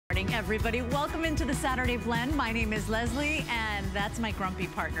morning, everybody. Welcome into the Saturday Blend. My name is Leslie, and that's my grumpy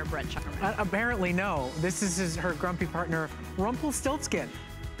partner, Brett. Apparently, no. This is her grumpy partner, Rumpelstiltskin.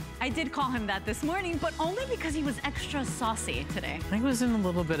 I did call him that this morning, but only because he was extra saucy today. I was in a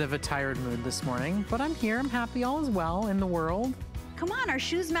little bit of a tired mood this morning, but I'm here. I'm happy. All is well in the world. Come on, our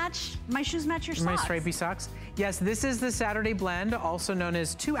shoes match. My shoes match your socks. My stripy socks. Yes, this is the Saturday Blend, also known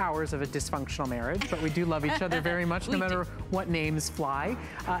as 2 hours of a dysfunctional marriage, but we do love each other very much, no matter what names fly.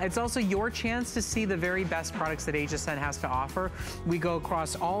 It's also your chance to see the very best products that HSN has to offer. We go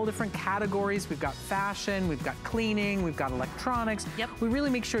across all different categories. We've got fashion, we've got cleaning, we've got electronics. Yep. We really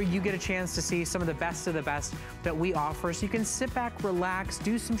make sure you get a chance to see some of the best that we offer, so you can sit back, relax,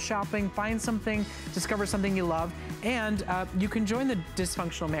 do some shopping, find something, discover something you love, and you can join the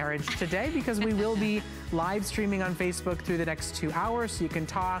dysfunctional marriage today because we will be live streaming on Facebook through the next 2 hours, so you can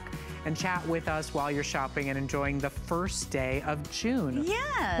talk and chat with us while you're shopping and enjoying the first day of June.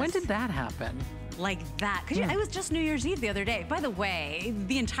 Yes. When did that happen? Like that. It was just New Year's Eve the other day. By the way,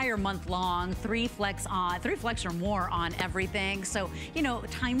 the entire month long, 3 flex or more on everything. So, you know,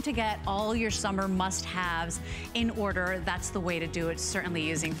 time to get all your summer must-haves in order. That's the way to do it, certainly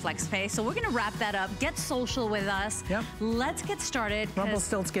using FlexPay. So we're gonna wrap that up. Get social with us. Yep. Let's get started.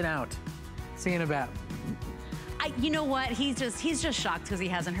 Rumpelstiltskin out. See you in a bit. You know what? He's just shocked because he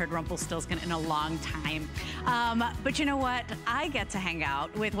hasn't heard Rumpelstiltskin in a long time. But you know what? I get to hang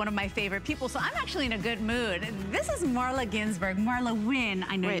out with one of my favorite people, so I'm actually in a good mood. This is Marla Ginsburg. Marla, win.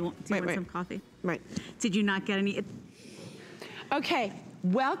 I know you want some coffee. Right. Did you not get any? Okay.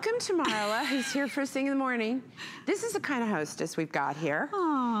 Welcome to Marla, who's here first thing in the morning. This is the kind of hostess we've got here.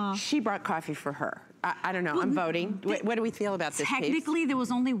 Aww. She brought coffee for her. I don't know, I'm voting. What do we feel about this, Technically, there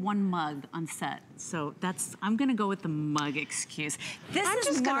was only one mug on set, so I'm gonna go with the mug excuse. I'm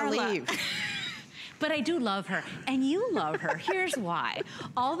just gonna leave. But I do love her, and you love her. Here's why.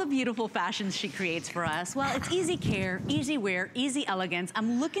 All the beautiful fashions she creates for us, well, it's easy care, easy wear, easy elegance.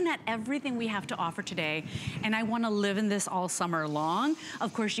 I'm looking at everything we have to offer today, and I wanna live in this all summer long.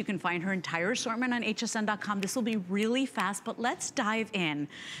 Of course, you can find her entire assortment on hsn.com. This will be really fast, but let's dive in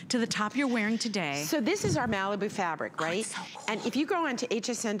to the top you're wearing today. So this is our Malibu fabric, right? Oh, it's so cool. And if you go onto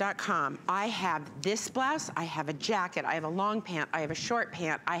hsn.com, I have this blouse, I have a jacket, I have a long pant, I have a short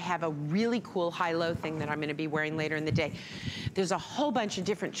pant, I have a really cool high-low thing that I'm gonna be wearing later in the day. There's a whole bunch of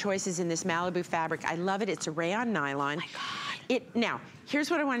different choices in this Malibu fabric. I love it. It's a rayon nylon. Oh my God. Now, here's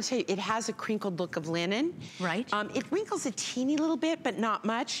what I want to tell you. It has a crinkled look of linen. Right. It wrinkles a teeny little bit, but not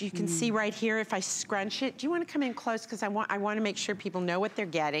much. You can see right here if I scrunch it. Do you want to come in close? Because I want to make sure people know what they're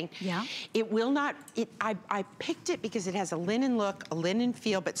getting. Yeah. It will not, I picked it because it has a linen look, a linen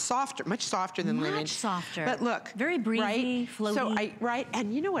feel, but softer, much softer than linen. Much softer. But look. Very breezy, right? floaty. So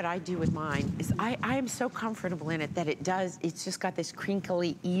and you know what I do with mine is I am so comfortable in it that it's just got this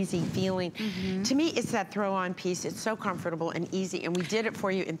crinkly, easy feeling. To me, it's that throw-on piece. It's so comfortable and easy, and we did it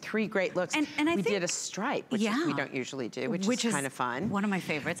for you in 3 great looks. And I we think, did a stripe, which we don't usually do, which is kind of fun. One of my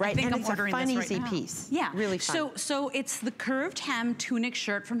favorites. Right, I think and I'm it's ordering a fun, this right easy now. piece. Yeah, really fun. So it's the curved hem tunic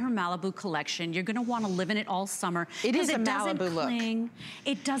shirt from her Malibu collection. You're gonna want to live in it all summer. It is a Malibu look.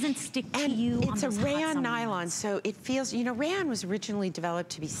 It doesn't stick to and you. It's a rayon nylon, so it feels. You know, rayon was originally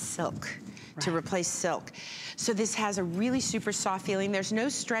developed to be silk. Right. To replace silk. So this has a really super soft feeling. There's no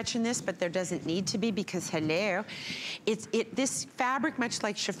stretch in this, but there doesn't need to be because hello. This fabric, much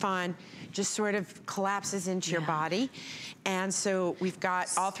like chiffon, just sort of collapses into your body. And so we've got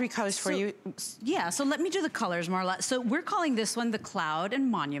all 3 colors for you. Yeah, so let me do the colors, Marla. So we're calling this one the Cloud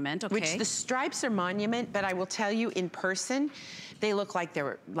and Monument, okay? Which the stripes are Monument, but I will tell you in person, they look like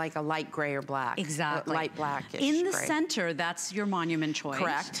they're like a light gray or black. Exactly. Light blackish in the gray. Center, that's your Monument choice.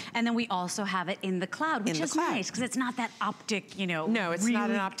 Correct. And then we also have it in the Cloud, which is nice, because it's not that optic, you know. No, it's not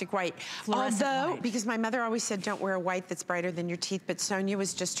an optic white. Although, white. because my mother always said, don't wear a white that's brighter than your teeth, but Sonia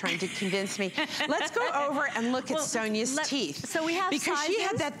was just trying to convince me. Let's go over and look at Sonia's teeth. So we have because sizes. she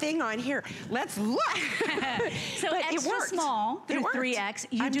had that thing on here. Let's look. So but extra small through 3X.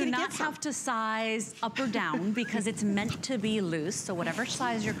 You do not have to size up or down because it's meant to be loose. So whatever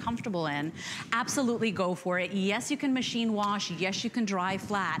size you're comfortable in, absolutely go for it. Yes, you can machine wash. Yes, you can dry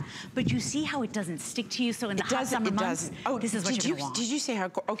flat. But you see how it doesn't stick to you. So in the hot summer months, this is what you're gonna want. Did you say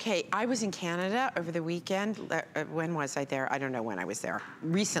how? Okay, I was in Canada over the weekend. When was I there? I don't know when I was there.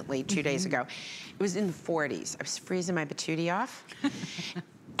 Recently, 2 days ago. It was in the 40s. I was freezing my patootie off.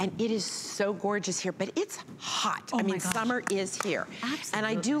 And it is so gorgeous here, but it's hot. Oh I mean, my gosh. summer is here. Absolutely. And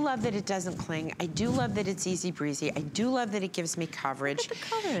I do love that it doesn't cling. I do love that it's easy breezy. I do love that it gives me coverage. Look at the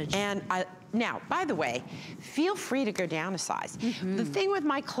coverage. And now, by the way, feel free to go down a size. The thing with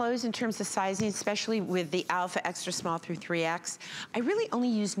my clothes in terms of sizing, especially with the alpha extra small through 3X, I really only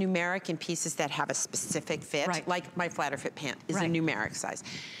use numeric in pieces that have a specific fit, like my flatter fit pant is a numeric size.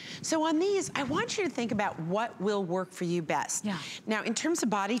 So on these, I want you to think about what will work for you best. Yeah. Now, in terms of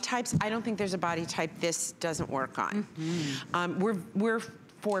body types, I don't think there's a body type this doesn't work on. We're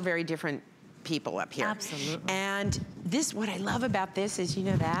four very different people up here. Absolutely. And this, what I love about this is, you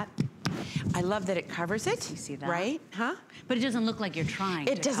know that? I love that it covers it. You see that? Right? Huh? But it doesn't look like you're trying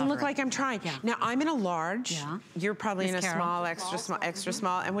It doesn't look like I'm trying. Yeah. Now, I'm in a large. Yeah. You're probably Miss in a Carol. small, extra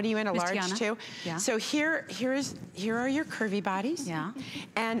small. And what are you in, a Miss large Tiana. too? Yeah. So here are your curvy bodies. Yeah.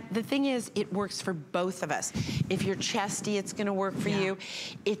 And the thing is, it works for both of us. If you're chesty, it's gonna work for you.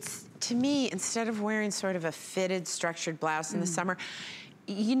 It's, to me, instead of wearing sort of a fitted, structured blouse in the summer,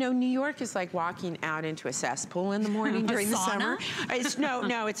 you know, New York is like walking out into a cesspool in the morning during the summer. It's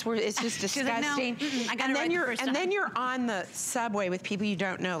just disgusting. Like, no, and then you're on the subway with people you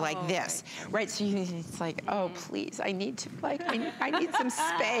don't know, like this, right? So it's like, oh, please, I need to, like, I need some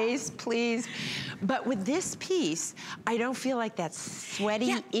space, please. But with this piece, I don't feel like that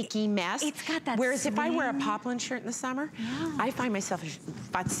sweaty, icky mess. It's got that. Whereas if I wear a poplin shirt in the summer, I find myself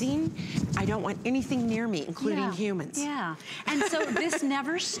futzing. I don't want anything near me, including humans. Yeah, and so this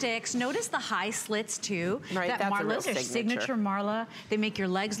never sticks. Notice the high slits too. Right, that that's a real Marla's are signature. signature Marla. They make your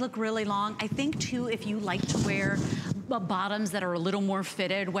legs look really long. I think too, if you like to wear bottoms that are a little more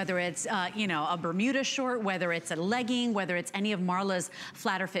fitted, whether it's you know, a Bermuda short, whether it's a legging, whether it's any of Marla's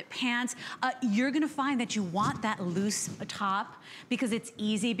flatter fit pants, you're gonna find that you want that loose top because it's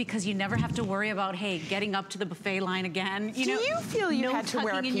easy, because you never have to worry about, hey, getting up to the buffet line again. You know, do you feel you no had to wear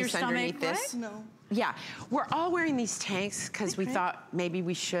a tucking in your piece stomach, underneath this? right? No. Yeah, we're all wearing these tanks because we thought maybe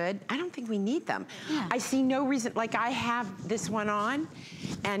we should. I don't think we need them. Yeah. I see no reason, like I have this one on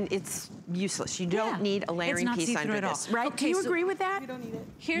and it's useless. You don't need a layering piece under this, right? Okay, Do you so agree with that? You don't need it.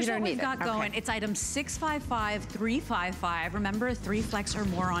 Here's what we've got going. It's item 655355. Remember, 3 flex or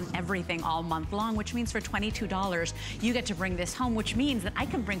more on everything all month long, which means for $22, you get to bring this home, which means that I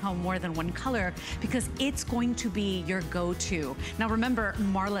can bring home more than one color because it's going to be your go-to. Now remember,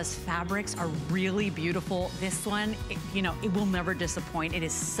 Marla's fabrics are really beautiful. This one, you know, it will never disappoint. It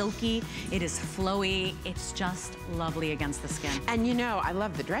is silky, it is flowy, it's just lovely against the skin. And you know, I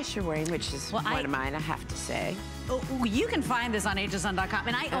love the dress you're wearing, which is one of mine, I have to say. Oh, you can find this on hsn.com,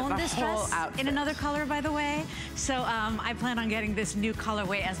 and I own this dress in another color, by the way. So I plan on getting this new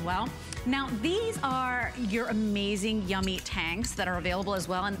colorway as well. Now, these are your amazing, yummy tanks that are available as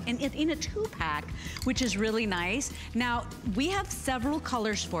well, and in a 2-pack, which is really nice. Now, we have several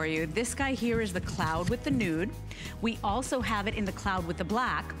colors for you. This guy here is the cloud with the nude. We also have it in the cloud with the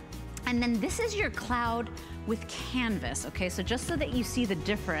black. And then this is your cloud with canvas, okay? So just so that you see the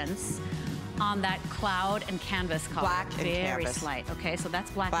difference on that cloud and canvas color. Black and very canvas. Slight, okay? So that's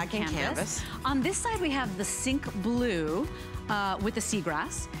black and canvas. canvas. On this side, we have the Sink Blue with the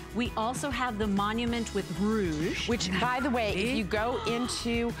seagrass. We also have the Monument with Rouge. Which, by the way, if you go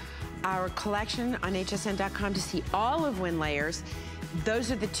into our collection on hsn.com to see all of Win Layers,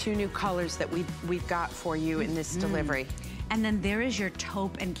 those are the 2 new colors that we've got for you in this delivery. And then there is your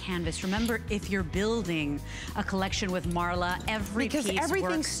taupe and canvas. Remember, if you're building a collection with Marla, every piece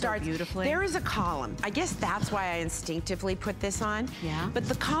works so beautifully. There is a column. I guess that's why I instinctively put this on. Yeah. But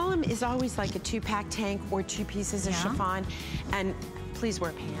the column is always like a 2-pack tank or 2 pieces of chiffon. And please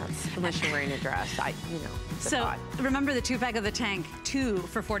wear pants, unless you're wearing a dress. You know, it's a thought. Remember the 2-pack of the tank, 2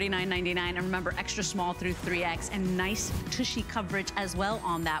 for $49.99. And remember, extra small through 3X and nice tushy coverage as well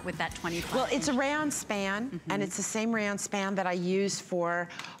on that with that 25. Well, it's a rayon span, and it's the same rayon span that I use for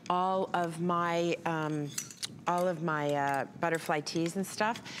all of my butterfly tees and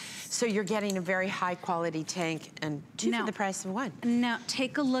stuff. So you're getting a very high quality tank and 2 for the price of 1. Now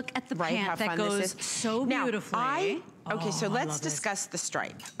take a look at the pant that goes so beautifully. Okay, so let's discuss the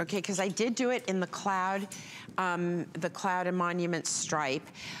stripe, okay? Because I did do it in the cloud and monument stripe,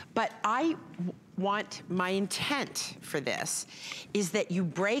 but want my intent for this is that you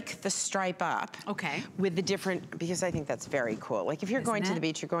break the stripe up with the different, because I think that's very cool. Like if you're going to the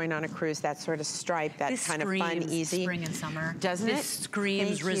beach, you're going on a cruise, that sort of stripe, that kind of fun, easy. Spring and summer. Doesn't it? This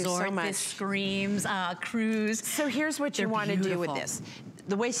screams resort, so this screams cruise. So here's what you want to do with this.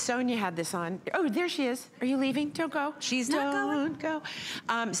 The way Sonia had this on. Oh, there she is. Are you leaving? Don't go. She's not going. Don't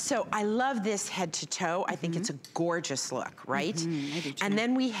go. So I love this head to toe. I think it's a gorgeous look, right? I do too. And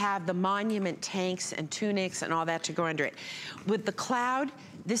then we have the monument tanks and tunics and all that to go under it. With the cloud,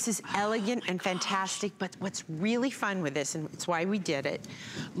 This is elegant and fantastic, but what's really fun with this, and it's why we did it,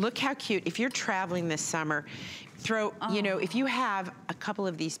 look how cute. If you're traveling this summer, you know, if you have a couple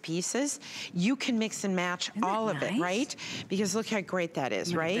of these pieces, you can mix and match all of it, right? Because look how great that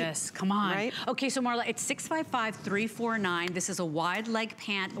is, right? Look at this, come on. Right? Okay, so Marla, it's 655-349. This is a wide leg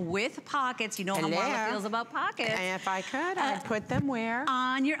pant with pockets. You know how Marla feels about pockets. And if I could, I'd put them where?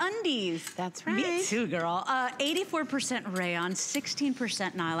 On your undies. That's right. Me too, girl. 84% rayon,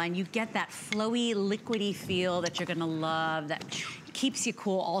 16% nylon. You get that flowy, liquidy feel that you're gonna love, that keeps you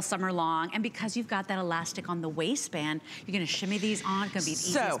cool all summer long. And because you've got that elastic on the waistband, you're gonna shimmy these on. It's gonna be the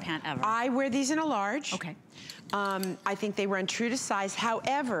easiest pant ever. I wear these in a large. Okay. I think they run true to size.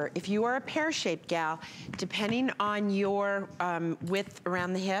 However, if you are a pear-shaped gal, depending on your width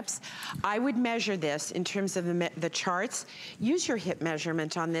around the hips, I would measure this in terms of the charts. Use your hip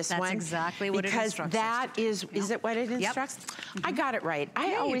measurement on this one. That's exactly what it instructs. Because that is it what it instructs? Yep. I got it right.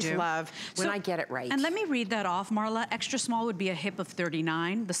 I always love when I get it right. And let me read that off, Marla. Extra small would be a hip of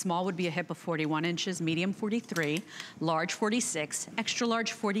 39. The small would be a hip of 41 inches, medium 43, large 46, extra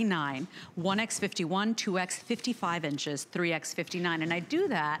large 49, 1X 51, 2X 55 inches, 3X 59. And I do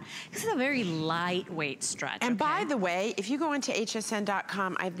that because it's a very lightweight stretch. And by the way, if you go into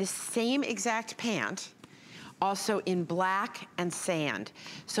hsn.com, I have the same exact pant also in black and sand.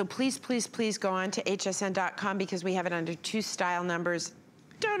 So please, please, please go on to hsn.com because we have it under 2 style numbers.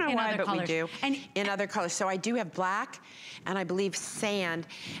 Don't know why, but we do. And in other colors. So I do have black and I believe sand.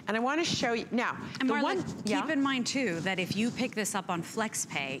 And I want to show you now. And Marla, keep in mind too that if you pick this up on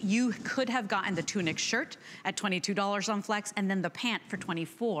FlexPay, you could have gotten the tunic shirt at $22 on Flex and then the pant for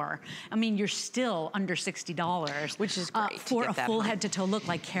 $24. I mean, you're still under $60, which is great for a full head to toe look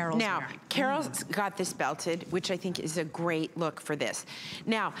like Carol's wearing. Carol's got this belted, which I think is a great look for this.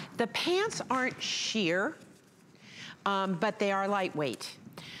 Now, the pants aren't sheer, but they are lightweight.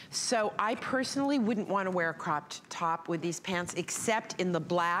 So I personally wouldn't want to wear a cropped top with these pants except in the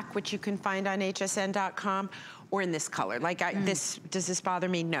black, which you can find on hsn.com, or in this color. Like, does this bother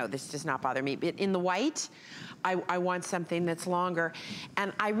me? No, this does not bother me. But in the white, I want something that's longer.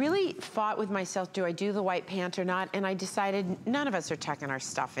 And I really fought with myself, do I do the white pant or not? And I decided none of us are tucking our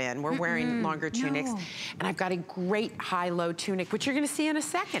stuff in. We're wearing longer tunics. And I've got a great high-low tunic, which you're gonna see in a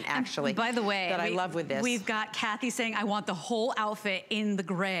second, actually. And by the way, that I love with this. We've got Kathy saying, I want the whole outfit in the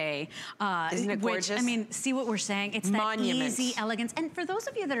gray. Isn't it gorgeous? Which, I mean, see what we're saying? It's that easy elegance. And for those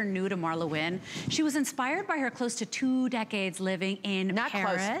of you that are new to Marla Wynne, she was inspired by her close to 2 decades living in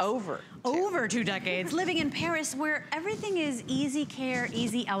Paris. Not close, over 2 decades living in Paris, where everything is easy care,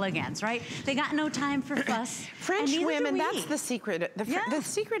 easy elegance, right? They got no time for fuss. French women, that's the secret. The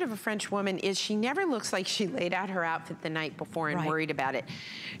secret of a French woman is she never looks like she laid out her outfit the night before and worried about it.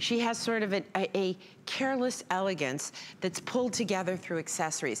 She has sort of a careless elegance that's pulled together through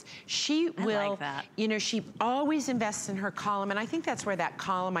accessories. She will, you know, she always invests in her column, and I think that's where that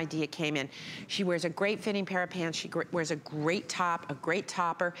column idea came in. She wears a great fitting pair of pants, she wears a great top, a great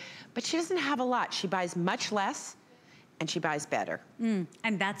topper, but she doesn't have a lot. She buys much less, and she buys better. And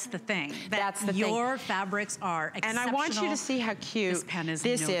that's the thing. That's the thing. Your fabrics are exceptional. And I want you to see how cute this pen is.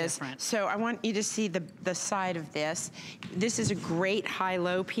 Different. So I want you to see the side of this. This is a great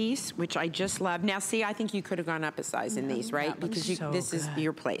high-low piece, which I just love. Now see, I think you could have gone up a size in these, right? Because this is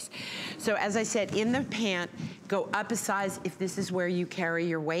your place. So as I said, in the pant, go up a size if this is where you carry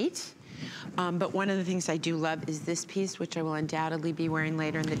your weight. But one of the things I do love is this piece, which I will undoubtedly be wearing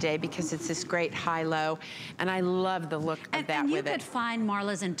later in the day because it's this great high-low, and I love the look of that with it. And you could find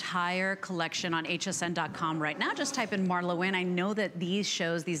Marla's entire collection on hsn.com right now. Just type in Marla Wynne. I know that these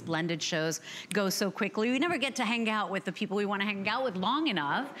shows, these blended shows, go so quickly. We never get to hang out with the people we want to hang out with long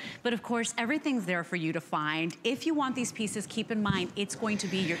enough, but of course, everything's there for you to find. If you want these pieces, keep in mind, it's going to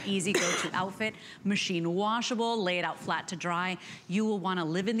be your easy go-to outfit, machine washable, lay it out flat to dry. You will want to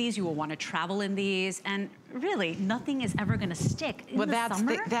live in these. You will want to travel in these, and really nothing is ever going to stick in the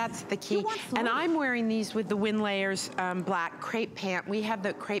summer. That's the key. And I'm wearing these with the Wynn Layers black crepe pant. We have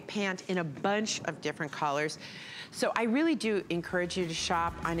the crepe pant in a bunch of different colors. So I really do encourage you to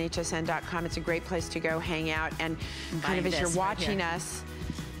shop on hsn.com. It's a great place to go hang out, and kind of as you're watching us,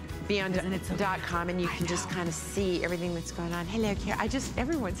 beyond.com, and you can just kind of see everything that's going on. Hello, Kara.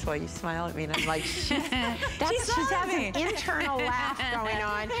 Every once in a while you smile at me and I'm like, she has an internal laugh going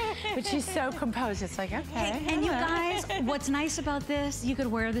on, but she's so composed. It's like, okay. And you guys, what's nice about this, you could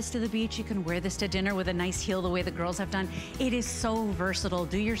wear this to the beach, you can wear this to dinner with a nice heel the way the girls have done. It is so versatile.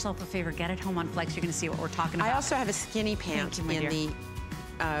 Do yourself a favor, get it home on Flex. You're going to see what we're talking about. I also have a skinny pant in the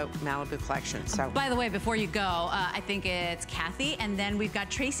Malibu collection. So, by the way, before you go, I think it's Kathy, and then we've got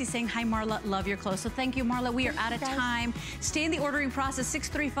Tracy saying, hi, Marla, love your clothes. So thank you, Marla. We are out of time. Stay in the ordering process.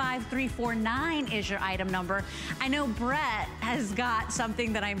 635-349 is your item number. I know Brett has got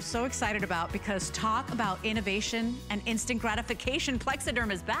something that I'm so excited about, because talk about innovation and instant gratification.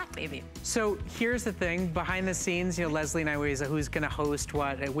 Plexiderm is back, baby. So here's the thing, behind the scenes, you know, Leslie and I always, who's gonna host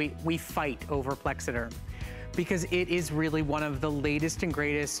what, we fight over Plexiderm, because it is really one of the latest and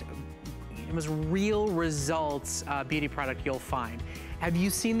greatest, most real results beauty product you'll find. Have you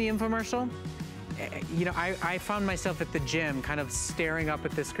seen the infomercial? You know, I found myself at the gym kind of staring up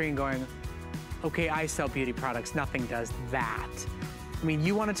at the screen going, okay, I sell beauty products, nothing does that. I mean,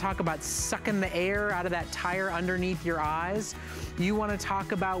 you want to talk about sucking the air out of that tire underneath your eyes? You want to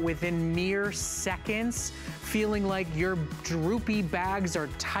talk about within mere seconds feeling like your droopy bags are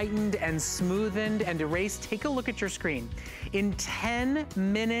tightened and smoothened and erased? Take a look at your screen. In 10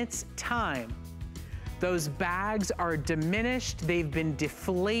 minutes time, those bags are diminished, they've been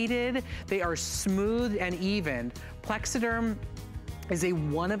deflated, they are smooth and even. Plexiderm is a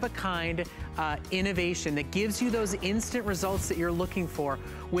one-of-a-kind innovation that gives you those instant results that you're looking for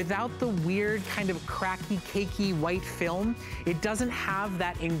without the weird kind of cracky, cakey white film. It doesn't have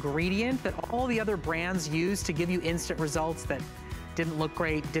that ingredient that all the other brands use to give you instant results that didn't look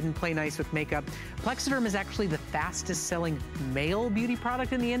great, didn't play nice with makeup. Plexiderm is actually the fastest selling male beauty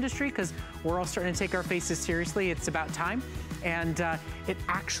product in the industry, because we're all starting to take our faces seriously. It's about time. And it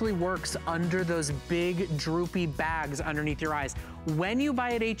actually works under those big droopy bags underneath your eyes. When you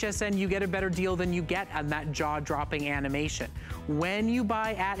buy at HSN, you get a better deal than you get on that jaw-dropping animation. When you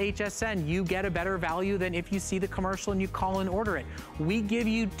buy at HSN, you get a better value than if you see the commercial and you call and order it. We give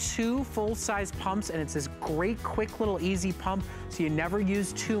you 2 full-size pumps, and it's this great, quick, little, easy pump, so you never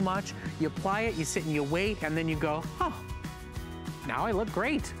use too much. You apply it, you sit and you wait, and then you go, oh, now I look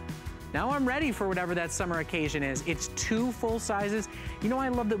great. Now I'm ready for whatever that summer occasion is. It's 2 full sizes. You know, I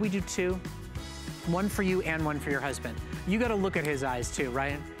love that we do 2. One for you and one for your husband. You gotta look at his eyes too,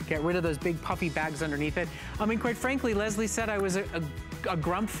 right? Get rid of those big puffy bags underneath it. I mean, quite frankly, Leslie said I was a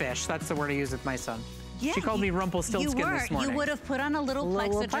grump fish. That's the word I use with my son. Yeah, she called me Rumpelstiltskin this morning. You would have put on a little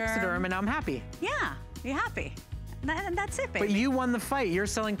Plexiderm, and I'm happy. Yeah, you're happy. And that's it, baby. But you won the fight. You're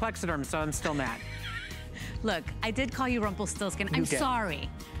selling Plexiderm, so I'm still mad. Look, I did call you Rumpelstiltskin. I'm sorry.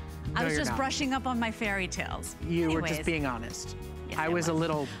 I was just brushing up on my fairy tales. You were just being honest. Yes, I was a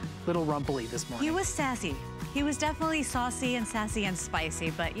little rumply this morning. He was sassy. He was definitely saucy and sassy and spicy,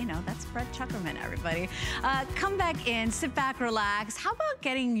 but you know, that's Brett Chuckerman, everybody. Come back in, sit back, relax. How about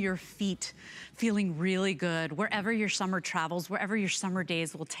getting your feet feeling really good wherever your summer travels, wherever your summer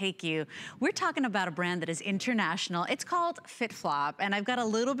days will take you? We're talking about a brand that is international. It's called FitFlop, and I've got a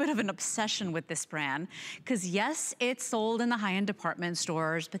little bit of an obsession with this brand, because yes, it's sold in the high-end department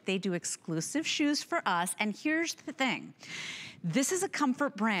stores, but they do exclusive shoes for us. And here's the thing. This is a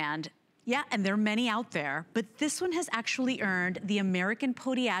comfort brand. Yeah, and there are many out there, but this one has actually earned the American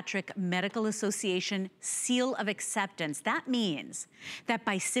Podiatric Medical Association Seal of Acceptance. That means that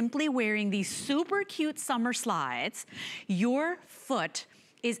by simply wearing these super cute summer slides, your foot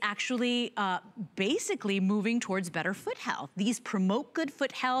is actually basically moving towards better foot health. These promote good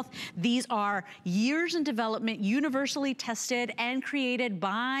foot health. These are years in development, universally tested and created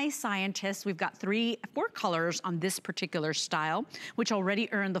by scientists. We've got 4 colors on this particular style, which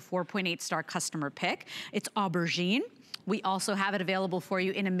already earned the 4.8 star customer pick. It's aubergine. We also have it available for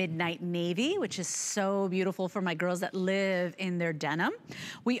you in a midnight navy, which is so beautiful for my girls that live in their denim.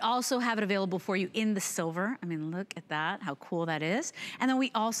 We also have it available for you in the silver. I mean, look at that, how cool that is. And then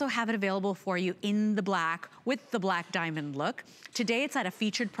we also have it available for you in the black with the black diamond look. Today it's at a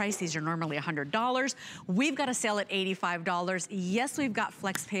featured price. These are normally $100. We've got a sale at $85. Yes, we've got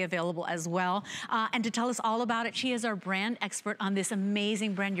flex pay available as well. And to tell us all about it, she is our brand expert on this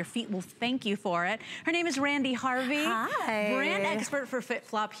amazing brand. Your feet will thank you for it. Her name is Randy Harvey. Hi. Brand expert for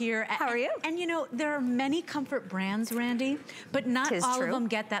FitFlop here. How are you? And you know, there are many comfort brands, Randy, but not all of them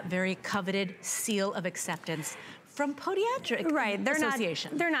get that very coveted seal of acceptance from Podiatric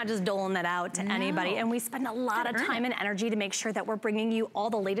Association. They're not just doling that out to anybody, and we spend a lot of time and energy to make sure that we're bringing you all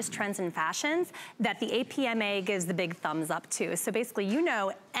the latest trends and fashions that the APMA gives the big thumbs up to. So basically, you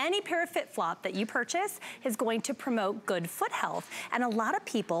know, any pair of FitFlop that you purchase is going to promote good foot health, and a lot of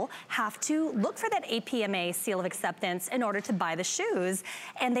people have to look for that APMA seal of acceptance in order to buy the shoes,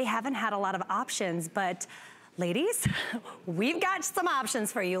 and they haven't had a lot of options, but ladies, we've got some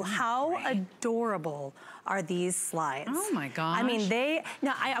options for you. How adorable are these slides? Oh my gosh. I mean,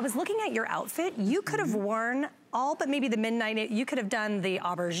 now I was looking at your outfit. You could have worn all but maybe the midnight. You could have done the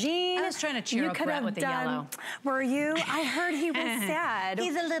aubergine. I was trying to cheer up Brett with the yellow. Were you? I heard he was sad.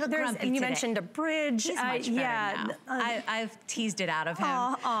 He's a little grumpy And you today. mentioned a bridge. He's much better now. I've teased it out of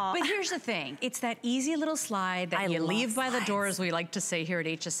him. But here's the thing. It's that easy little slide that you leave by the door, as we like to say here at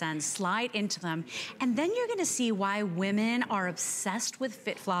HSN. Slide into them. And then you're going to see why women are obsessed with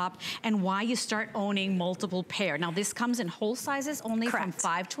FitFlop and why you start owning multiple pair. Now, this comes in whole sizes only from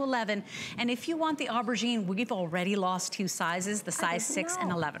 5 to 11. And if you want the aubergine, we've already lost 2 sizes, the size 6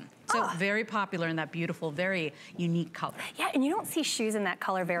 and 11. So very popular in that beautiful, very unique color. Yeah, and you don't see shoes in that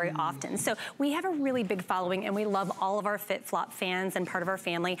color very often. So we have a really big following, and we love all of our FitFlop fans and part of our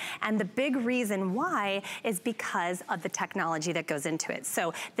family. And the big reason why is because of the technology that goes into it.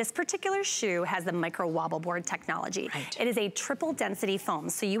 So this particular shoe has the micro wobble board technology. It is a triple density foam.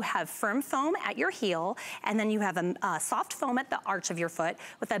 So you have firm foam at your heel, and then you have a soft foam at the arch of your foot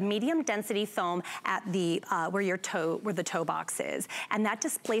with a medium density foam at the where the toe box is, and that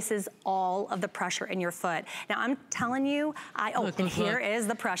displaces all of the pressure in your foot. Now I'm telling you, here is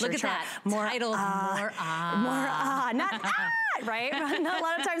the pressure. Look at that. More titled more not right? Not a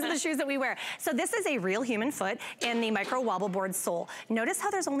lot of times in the shoes that we wear. So this is a real human foot in the micro wobble board sole. Notice how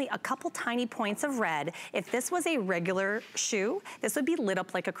there's only a couple tiny points of red. If this was a regular shoe, this would be lit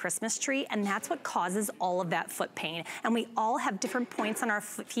up like a Christmas tree, and that's what causes all of that foot pain. And we all have different points on our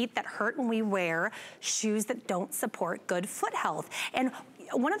feet that hurt when we wear shoes that don't support good foot health. And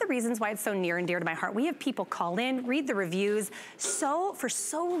one of the reasons why it's so near and dear to my heart, we have people call in, read the reviews. So for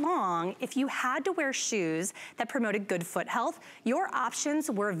so long, if you had to wear shoes that promoted good foot health, your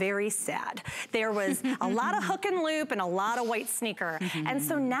options were very sad. There was a lot of hook and loop and a lot of white sneaker. And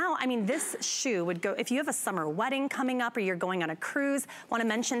so now, I mean, this shoe would go, if you have a summer wedding coming up or you're going on a cruise, want to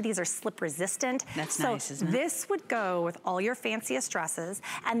mention these are slip resistant. That's nice, isn't it? This would go with all your fanciest dresses,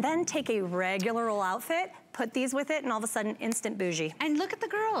 and then take a regular old outfit, put these with it, and all of a sudden, instant bougie. And look at the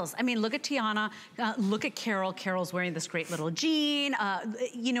girls. I mean, look at Tiana. Look at Carol. Carol's wearing this great little jean.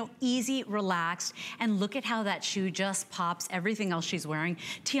 You know, easy, relaxed. And look at how that shoe just pops everything else she's wearing.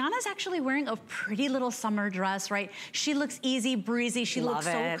 Tiana's actually wearing a pretty little summer dress, right? She looks easy, breezy. She looks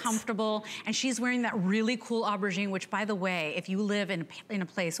so comfortable. And she's wearing that really cool aubergine, which, by the way, if you live in a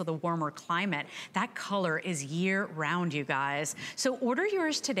place with a warmer climate, that color is year-round, you guys. So order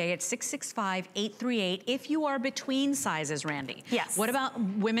yours today at 665-838 if you are between sizes, Randy. Yes. What about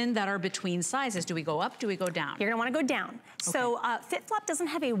women that are between sizes? Do we go up? Do we go down? You're gonna wanna go down. Okay. So FitFlop doesn't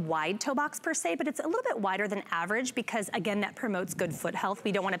have a wide toe box per se, but it's a little bit wider than average because, again, that promotes good foot health.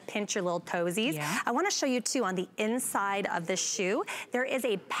 We don't wanna pinch your little toesies. I wanna show you too, on the inside of the shoe, there is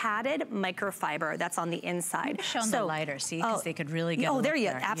a padded microfiber that's on the inside. Show them the lighter, see, because they could really get there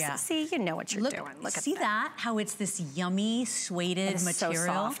you go. Absolutely. See, you know what you're doing. Look at that. How it's this yummy, suede material. So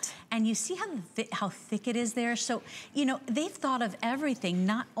soft. And you see how thick it is there. So, you know, they've thought of everything,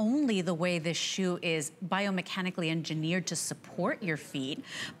 not only the way this shoe is biomechanically engineered to support your feet,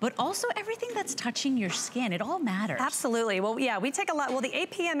 but also everything that's touching your skin. It all matters. Absolutely. Well, yeah, we take a lot. Well, the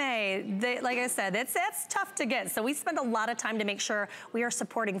APMA, like I said, it's tough to get. So we spend a lot of time to make sure we are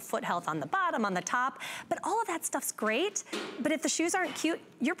supporting foot health on the bottom, on the top. But all of that stuff's great. But if the shoes aren't cute,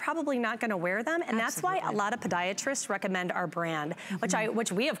 you're probably not going to wear them. And that's why a lot of podiatrists recommend our brand,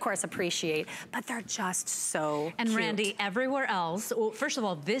 which we, of course, appreciate. But they're just so And cute. Randy, everywhere else, well, first of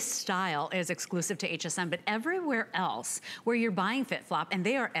all, this style is exclusive to HSN, but everywhere else where you're buying FitFlop, and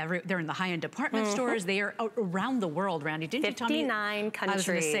they're in the high-end department stores, they are around the world, Randy. Didn't you tell me? 59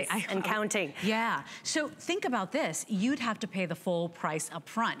 countries and counting. Yeah. So think about this. You'd have to pay the full price up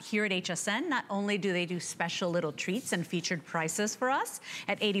front. Here at HSN, not only do they do special little treats and featured prices for us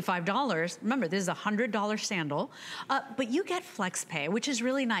at $85. Remember, this is a $100 sandal, but you get FlexPay, which is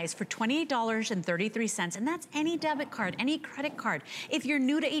really nice, for $28.33, and that's any debit card, any credit card. If you're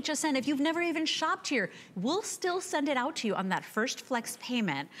new to HSN, if you've never even shopped here, we'll still send it out to you on that first flex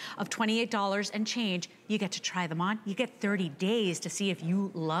payment of $28 and change. You get to try them on. You get 30 days to see if you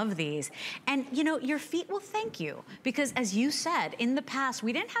love these. And you know, your feet will thank you, because as you said, in the past,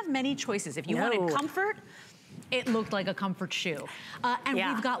 we didn't have many choices. If you wanted comfort, it looked like a comfort shoe. And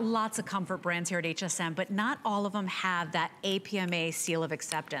we've got lots of comfort brands here at HSN, but not all of them have that APMA seal of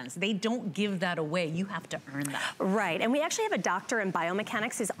acceptance. They don't give that away. You have to earn that. Right, and we actually have a doctor in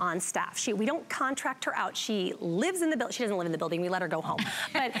biomechanics who's on staff. We don't contract her out. She lives in the building. She doesn't live in the building. We let her go home.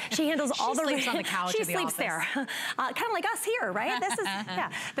 But she handles all the... She sleeps on the couch She in the sleeps office. there. Kind of like us here, right? This is,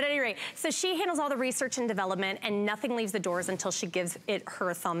 But at any rate, so she handles all the research and development, and nothing leaves the doors until she gives it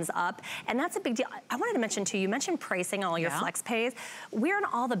her thumbs up. And that's a big deal. I wanted to mention too, you mentioned mentioned pricing on all your flex pays. We're in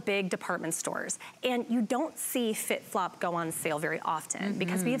all the big department stores, and you don't see FitFlop go on sale very often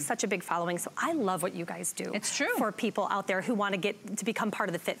because we have such a big following. So I love what you guys do. It's true. For people out there who want to get to become part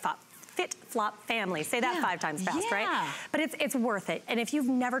of the FitFlop family. Say that 5 times fast, right? But it's worth it. And if you've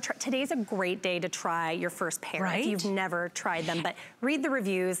never tried, today's a great day to try your first pair. If you've never tried them, but read the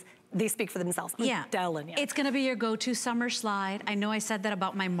reviews. They speak for themselves. I'm telling you. It's gonna be your go-to summer slide. I know I said that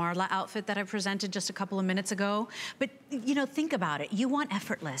about my Marla outfit that I presented just a couple of minutes ago, but you know, think about it. You want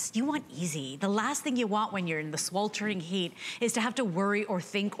effortless, you want easy. The last thing you want when you're in the sweltering heat is to have to worry or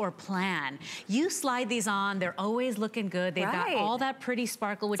think or plan. You slide these on, they're always looking good. They've got all that pretty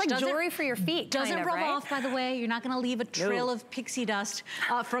sparkle, which it's like jewelry for your feet, doesn't rub off, by the way. You're not gonna leave a trail of pixie dust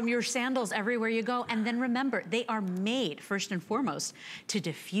from your sandals everywhere you go. And then remember, they are made, first and foremost, to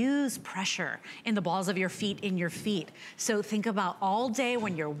diffuse pressure in the balls of your feet, in your feet. So think about all day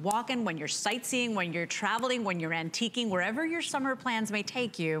when you're walking, when you're sightseeing, when you're traveling, when you're antiquing, wherever your summer plans may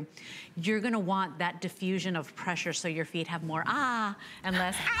take you, you're gonna want that diffusion of pressure so your feet have more and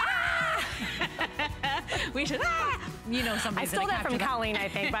less we should you know, somebody's I stole that from Colleen, I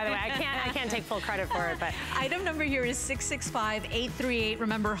think, by the way. I can't take full credit for it, but. Item number here is 665-838.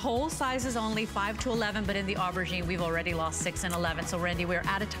 Remember, whole sizes only 5 to 11, but in the aubergine, we've already lost 6 and 11. So Randy, we're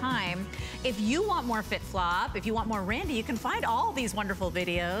out of time. If you want more FitFlop, if you want more Randy, you can find all these wonderful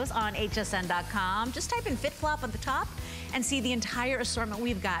videos on hsn.com. Just type in FitFlop at the top and see the entire assortment.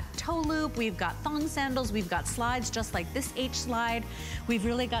 We've got toe loop, we've got thong sandals, we've got slides just like this H slide. We've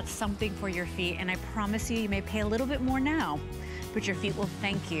really got something for your feet, and I promise you, you may pay a little bit more now, but your feet will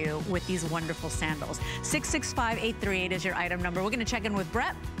thank you with these wonderful sandals. 665-838 is your item number. We're gonna check in with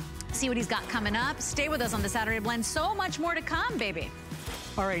Brett, see what he's got coming up. Stay with us on the Saturday Blend. So much more to come, baby.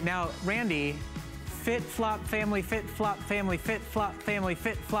 All right, now, Randy, FitFlop family, FitFlop family, FitFlop family,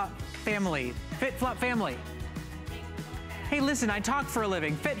 FitFlop family, FitFlop family. Hey, listen, I talk for a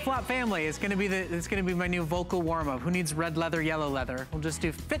living. FitFlop family is gonna be my new vocal warm-up. Who needs red leather, yellow leather? We'll just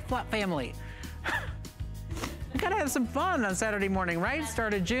do FitFlop family. We gotta have some fun on Saturday morning, right?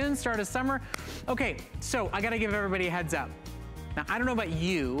 Start of June, start of summer. Okay, so I gotta give everybody a heads up. Now, I don't know about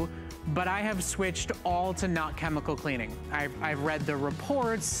you, but I have switched all to not chemical cleaning. I've read the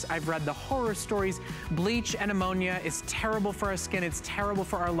reports, I've read the horror stories. Bleach and ammonia is terrible for our skin, it's terrible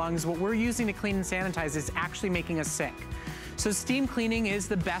for our lungs. What we're using to clean and sanitize is actually making us sick. So steam cleaning is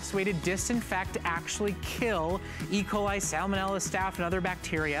the best way to disinfect, actually kill E. coli, salmonella, staph, and other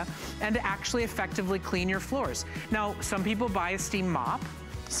bacteria, and to actually effectively clean your floors. Now, some people buy a steam mop,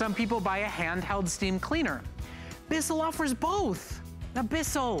 some people buy a handheld steam cleaner. Bissell offers both. Now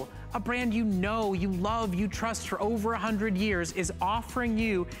Bissell, a brand you know, you love, you trust for over 100 years, is offering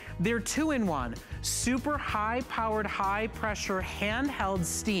you their 2-in-1 super high-powered, high-pressure handheld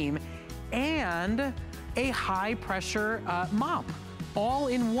steam and a high-pressure mop, all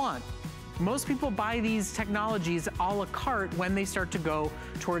in one. Most people buy these technologies a la carte when they start to go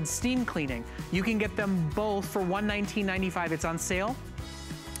towards steam cleaning. You can get them both for $119.95. It's on sale,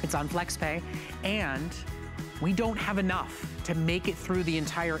 it's on FlexPay, and we don't have enough to make it through the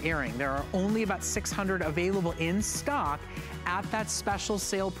entire airing. There are only about 600 available in stock at that special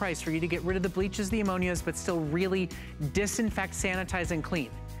sale price for you to get rid of the bleaches, the ammonias, but still really disinfect, sanitize, and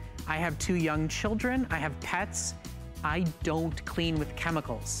clean. I have 2 young children, I have pets. I don't clean with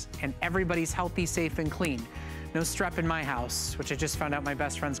chemicals, and everybody's healthy, safe, and clean. No strep in my house, which I just found out my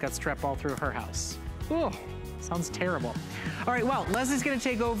best friend's got strep all through her house. Oh, sounds terrible. All right, well, Leslie's gonna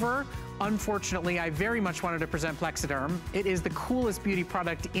take over. Unfortunately, I very much wanted to present Plexiderm. It is the coolest beauty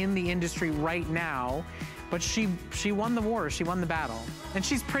product in the industry right now, but she won the war, she won the battle. And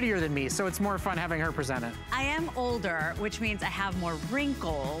she's prettier than me, so it's more fun having her present it. I am older, which means I have more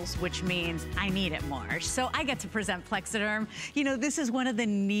wrinkles, which means I need it more. So I get to present Plexiderm. You know, this is one of the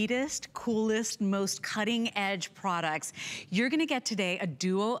neatest, coolest, most cutting edge products. You're gonna get today a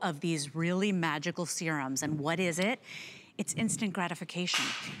duo of these really magical serums. And what is it? It's instant gratification.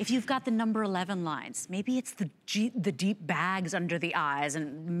 If you've got the number 11 lines, maybe it's the deep bags under the eyes,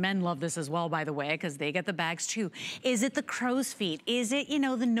 and men love this as well, by the way, because they get the bags too. Is it the crow's feet? Is it, you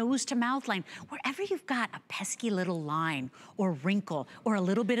know, the nose to mouth line? Wherever you've got a pesky little line or wrinkle or a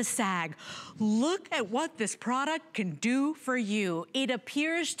little bit of sag, look at what this product can do for you. It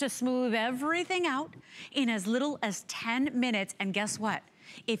appears to smooth everything out in as little as 10 minutes, and guess what?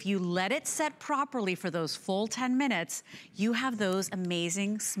 If you let it set properly for those full 10 minutes, you have those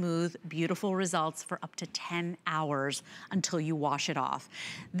amazing, smooth, beautiful results for up to 10 hours until you wash it off.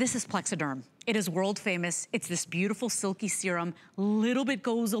 This is Plexiderm. It is world famous. It's this beautiful silky serum. Little bit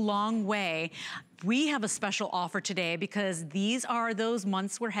goes a long way. We have a special offer today because these are those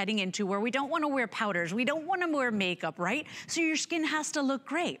months we're heading into where we don't want to wear powders. We don't want to wear makeup, right? So your skin has to look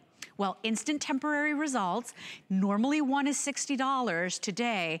great. Well, instant temporary results. Normally one is $60.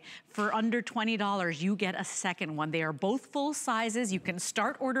 Today, for under $20, you get a second one. They are both full sizes. You can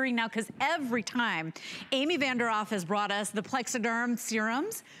start ordering now because every time Amy Vanderhoff has brought us the Plexiderm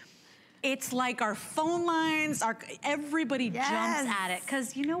serums, it's like our phone lines, everybody jumps at it.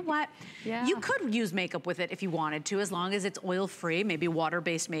 Because you know what? Yeah. You could use makeup with it if you wanted to, as long as it's oil-free, maybe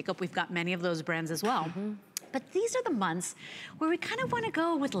water-based makeup. We've got many of those brands as well. But these are the months where we kind of want to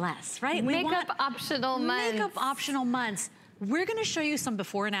go with less, right? Makeup optional months. Makeup optional months. We're going to show you some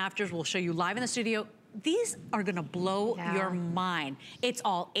before and afters. We'll show you live in the studio. These are gonna blow your mind. It's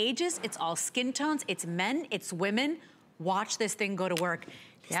all ages, it's all skin tones, it's men, it's women. Watch this thing go to work.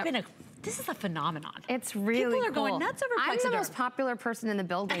 This is a phenomenon. It's really People are going nuts over Plexiderm. I'm the most popular person in the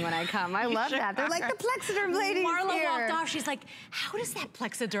building when I come. I love that. They're like, the Plexiderm ladies Marla here. walked off. She's like, how does that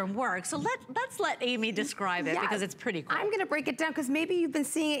Plexiderm work? So let's let Amy describe it because it's pretty cool. I'm going to break it down because maybe you've been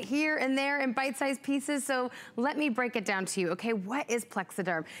seeing it here and there in bite-sized pieces. So let me break it down to you. Okay, what is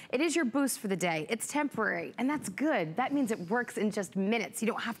Plexiderm? It is your boost for the day. It's temporary, and that's good. That means it works in just minutes. You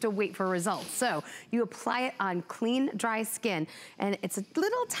don't have to wait for results. So you apply it on clean, dry skin, and it's a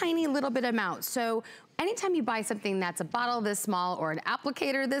tiny little bit amount. So anytime you buy something that's a bottle this small or an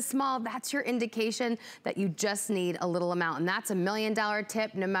applicator this small, that's your indication that you just need a little amount. And that's $1 million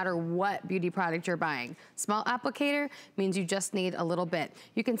tip no matter what beauty product you're buying. Small applicator means you just need a little bit.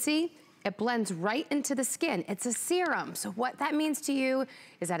 You can see it blends right into the skin. It's a serum. So what that means to you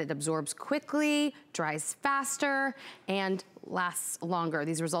is that it absorbs quickly, dries faster, and lasts longer.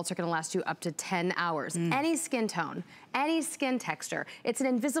 These results are gonna last you up to 10 hours. Any skin tone, any skin texture. It's an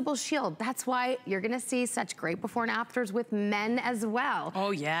invisible shield. That's why you're gonna see such great before and afters with men as well.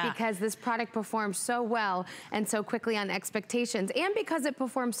 Oh yeah. Because this product performs so well and so quickly on expectations. And because it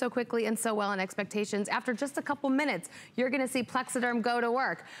performs so quickly and so well on expectations, after just a couple minutes, you're gonna see Plexiderm go to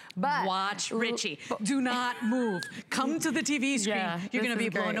work. But watch Richie. Do not move. Come to the TV screen. You're gonna be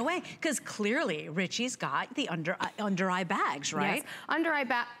blown away. Because clearly Richie's got the under eye bags, right? Yes. Under eye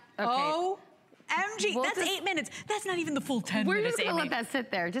bag. Okay. OMG, that's 8 minutes. That's not even the full 10 we're minutes, just gonna let that sit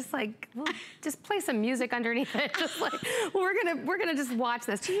there. Just like, just play some music underneath it. Just like, we're gonna just watch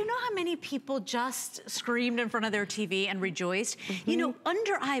this. Do you know how many people just screamed in front of their TV and rejoiced? You know,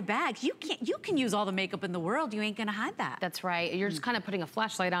 under eye bags, you can use all the makeup in the world. You ain't gonna hide that. That's right. You're just kind of putting a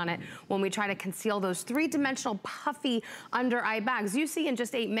flashlight on it when we try to conceal those three-dimensional puffy under eye bags. You see in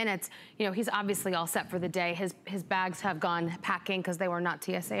just 8 minutes, you know, he's obviously all set for the day. His bags have gone packing because they were not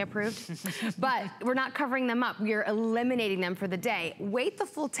TSA approved. But we're not covering them up. We're eliminating them for the day. Wait the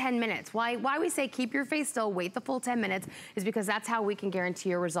full 10 minutes. Why we say keep your face still, wait the full 10 minutes is because that's how we can guarantee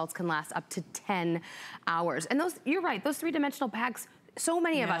your results can last up to 10 hours. And those, you're right, those three-dimensional bags, so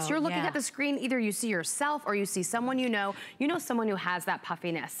many of us, you're looking at the screen, either you see yourself or you see someone you know someone who has that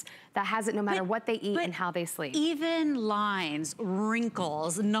puffiness, that has it no matter what they eat and how they sleep. Even lines,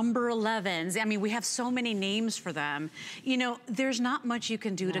 wrinkles, number 11s, I mean, we have so many names for them. You know, there's not much you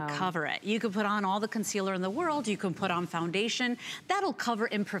can do to cover it. You can put on all the concealer in the world, you can put on foundation, that'll cover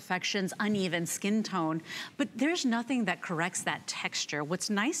imperfections, uneven skin tone, but there's nothing that corrects that texture. What's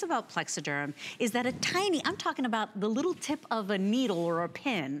nice about Plexiderm is that I'm talking about the little tip of a needle or a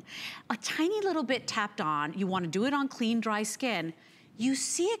pin, a tiny little bit tapped on, you wanna do it on clean, dry skin, you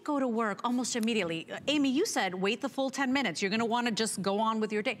see it go to work almost immediately. Amy, you said wait the full 10 minutes. You're gonna wanna just go on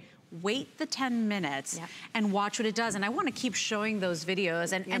with your day. Wait the 10 minutes and watch what it does. And I wanna keep showing those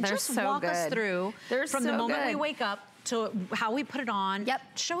videos and just walk us through from the moment we wake up to how we put it on.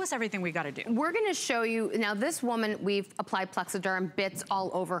 Show us everything we gotta do. We're gonna show you, now this woman, we've applied Plexiderm bits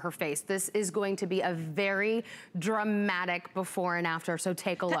all over her face. This is going to be a very dramatic before and after, so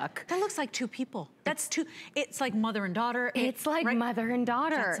take a look. That looks like two people. It's like mother and daughter. It's like mother and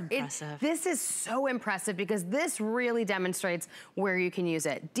daughter. That's impressive. This is so impressive because this really demonstrates where you can use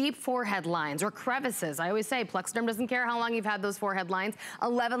it. Deep forehead lines or crevices. I always say Plexiderm doesn't care how long you've had those forehead lines.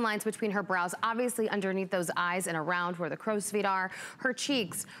 11 lines between her brows, obviously underneath those eyes and around where the crow's feet are, her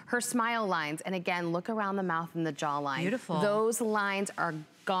cheeks, her smile lines, and again, look around the mouth and the jawline. Beautiful. Those lines are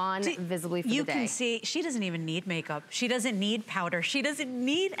gone visibly for the day. You can see, she doesn't even need makeup. She doesn't need powder. She doesn't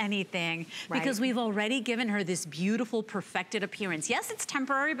need anything because we've already given her this beautiful, perfected appearance. Yes, it's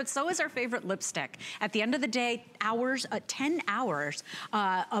temporary, but so is our favorite lipstick. At the end of the day, 10 hours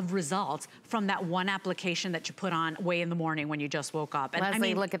of results from that one application that you put on way in the morning when you just woke up. And Lesley, I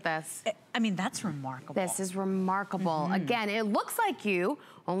mean, look at this. I mean, that's remarkable. This is remarkable. Again, it looks like you,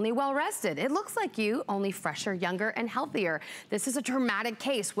 only well rested. It looks like you, only fresher, younger, and healthier. This is a dramatic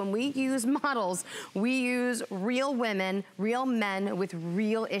case. When we use models, we use real women, real men with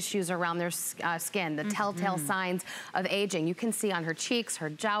real issues around their skin, the telltale signs of aging. You can see on her cheeks, her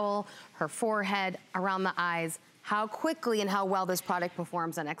jowl, her forehead, around the eyes, how quickly and how well this product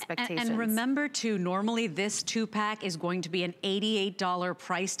performs on expectations. And remember too, normally this 2-pack is going to be an $88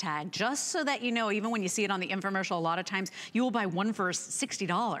 price tag, just so that you know, even when you see it on the infomercial, a lot of times you will buy one for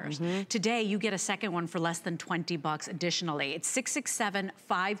 $60. Today, you get a second one for less than 20 bucks additionally. It's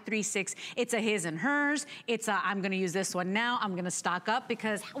 667-536. It's a his and hers. It's a, I'm gonna use this one now. I'm gonna stock up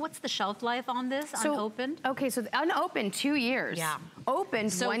because what's the shelf life on this, unopened? Okay, so unopened, 2 years. Yeah.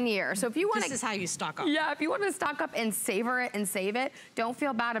 Opened, 1 year. So if you want This is how you stock up. Yeah, if you want to stock up and savor it and save it, don't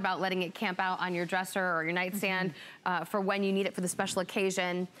feel bad about letting it camp out on your dresser or your nightstand for when you need it for the special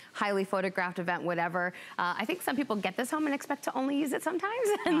occasion, highly photographed event, whatever. I think some people get this home and expect to only use it sometimes,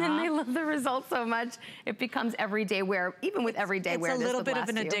 and then they love the results so much, it becomes everyday wear, even with everyday wear. It's a little bit of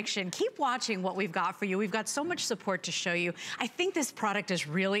an addiction. Keep watching what we've got for you. We've got so much support to show you. I think this product is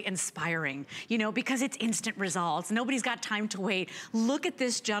really inspiring, you know, because it's instant results. Nobody's got time to wait. Look at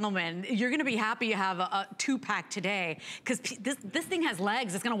this gentleman. You're gonna be happy you have a 2-pack today, because this thing has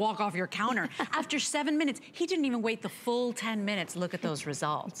legs. It's gonna walk off your counter. After 7 minutes, he didn't even wait the full 10 minutes. Look at those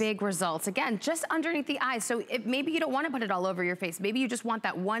results. Big results. Again, just underneath the eyes. So maybe you don't want to put it all over your face. Maybe you just want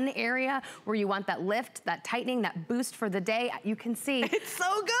that one area where you want that lift, that tightening, that boost for the day. You can see. It's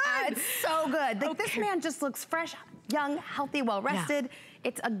so good. It's so good. Like, this man just looks fresh, young, healthy, well rested.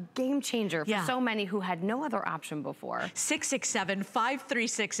 It's a game changer for so many who had no other option before.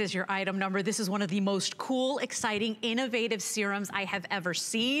 667-536 is your item number. This is one of the most cool, exciting, innovative serums I have ever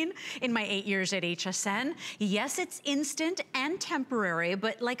seen in my 8 years at HSN. Yes, it's instant and temporary,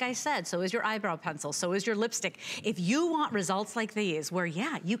 but like I said, so is your eyebrow pencil, so is your lipstick. If you want results like these, where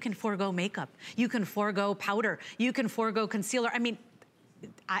you can forego makeup, you can forego powder, you can forego concealer. I mean,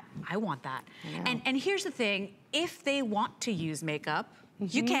 I want that. And here's the thing, if they want to use makeup,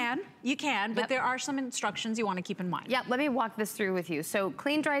 you can, but there are some instructions you want to keep in mind. Let me walk this through with you. So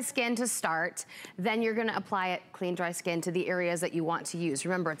clean, dry skin to start, then you're gonna apply it, clean, dry skin, to the areas that you want to use.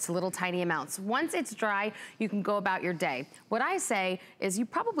 Remember, it's little tiny amounts. Once it's dry, you can go about your day. What I say is you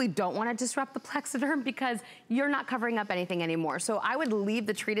probably don't wanna disrupt the Plexiderm because you're not covering up anything anymore. So I would leave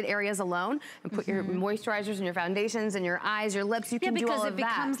the treated areas alone and put your moisturizers and your foundations and your eyes, your lips, you can do all of that.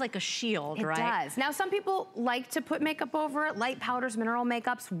 Because it becomes like a shield, right? It does. Now, some people like to put makeup over it, light powders, mineral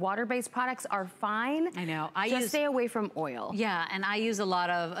makeups, water-based products are fine. I know. Just stay away from oil. Yeah, and I use a lot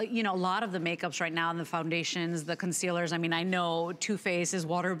of, you know, a lot of the makeups right now, and the foundations, the concealers. I mean, I know Too Faced is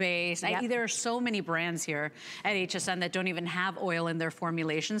water-based. There are so many brands here at HSN that don't even have oil in their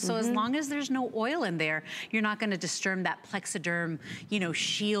formulations. So as long as there's no oil in there, you're not gonna disturb that Plexiderm, you know,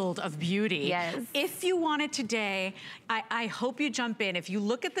 shield of beauty. Yes. If you want it today, I hope you jump in. If you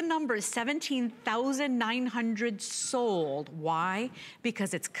look at the numbers, 17,900 sold. Why?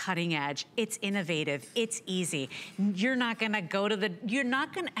 Because it's cutting edge, it's innovative, it's easy. You're not gonna go to the,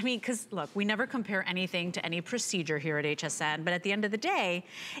 I mean, because look, we never compare anything to any procedure here at HSN, but at the end of the day,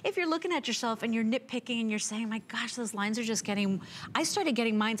 if you're looking at yourself and you're nitpicking and you're saying, my gosh, those lines are just getting, I started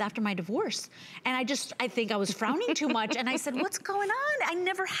getting mines after my divorce. And I think I was frowning too much, and I said, what's going on? I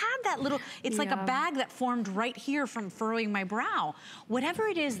never had that little, it's like a bag that formed right here from furrowing my brow. Whatever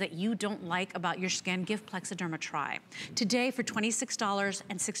it is that you don't like about your skin, give Plexiderm a try. Today, for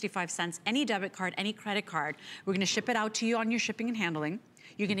 $26.65, any debit card, any credit card, we're gonna ship it out to you on your shipping and handling.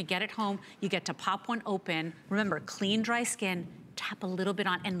 You're gonna get it home, you get to pop one open. Remember, clean, dry skin, tap a little bit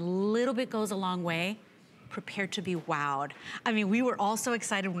on, and a little bit goes a long way. Prepare to be wowed. I mean, we were all so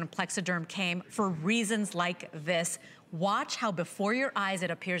excited when Plexiderm came for reasons like this. Watch how before your eyes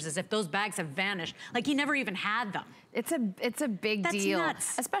it appears as if those bags have vanished, like you never even had them. It's a big deal. That's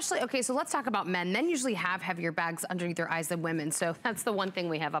nuts. Especially, okay, so let's talk about men. Men usually have heavier bags underneath their eyes than women, so that's the one thing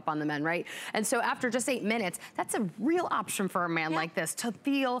we have up on the men, right? And so after just 8 minutes, that's a real option for a man like this to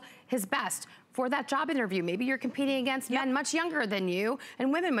feel his best. for that job interview. Maybe you're competing against men much younger than you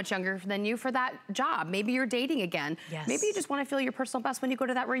and women much younger than you for that job. Maybe you're dating again. Yes. Maybe you just want to feel your personal best when you go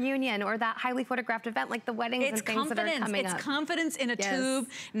to that reunion or that highly photographed event like the weddings and things that are coming up. It's confidence in a tube.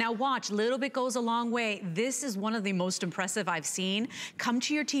 Now watch, little bit goes a long way. This is one of the most impressive I've seen. Come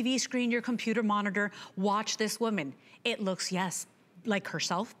to your TV screen, your computer monitor, watch this woman. It looks, yes, like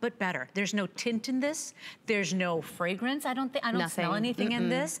herself, but better. There's no tint in this. There's no fragrance. I don't smell anything in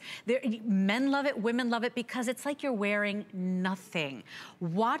this. Men love it, women love it because it's like you're wearing nothing.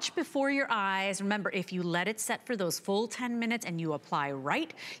 Watch before your eyes. Remember, if you let it set for those full 10 minutes and you apply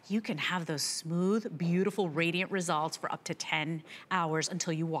right, you can have those smooth, beautiful, radiant results for up to 10 hours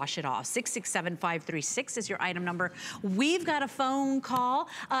until you wash it off. 667-536 is your item number. We've got a phone call.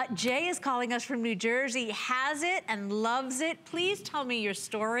 Jay is calling us from New Jersey, has it and loves it. Please tell me your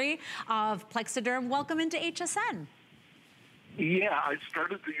story of Plexiderm. Welcome into HSN. Yeah, I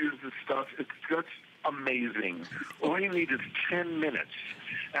started to use this stuff. It's just amazing. All you need is 10 minutes.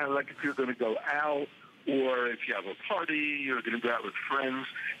 And like if you're going to go out or if you have a party, you're going to go out with friends,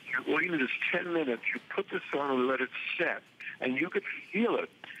 all you need is 10 minutes. You put this on and let it set. And you could feel it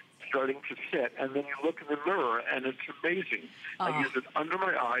starting to set, and then you look in the mirror, and it's amazing. I use it under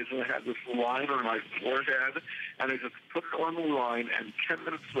my eyes, and I have this line on my forehead, and I just put it on the line, and 10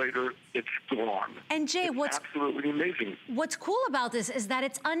 minutes later, it's gone. And Jay, it's absolutely amazing. What's cool about this is that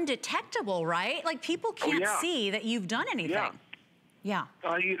it's undetectable, right? Like people can't see that you've done anything. Yeah.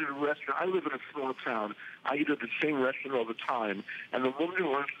 I eat at a restaurant. I live in a small town. I eat at the same restaurant all the time, and the woman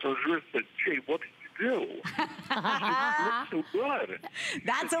who runs those restaurants said, "Jay, what do? She looks so good."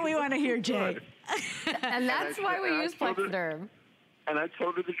 That's what we want to hear, Jay. And that's why we use Plexiderm. And I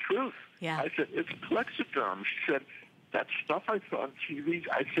told her the truth. Yeah. I said, "It's Plexiderm." She said, "That stuff I saw on TV."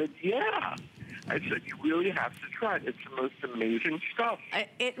 I said, "Yeah." I said, "You really have to try it. It's the most amazing stuff."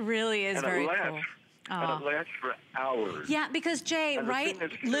 It really is very cool. And it lasts for hours. Yeah, because Jay, right?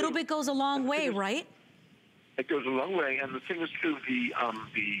 Little bit goes a long way, right? It goes a long way, and the thing is too, the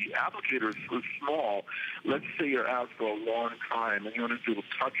applicator is so small. Let's say you're out for a long time and you want to do a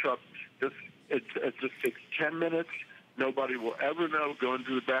touch-up. It just takes 10 minutes. Nobody will ever know. Go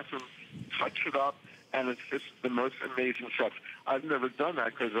into the bathroom, touch it up, and it's just the most amazing stuff. I've never done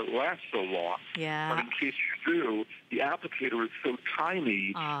that because it lasts so long. Yeah. But in case you do, the applicator is so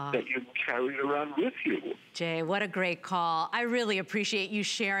tiny that you can carry it around with you. Jay, what a great call. I really appreciate you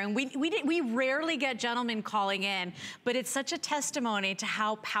sharing. We rarely get gentlemen calling in, but it's such a testimony to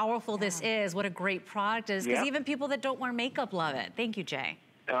how powerful this is, what a great product is, because even people that don't wear makeup love it. Thank you, Jay.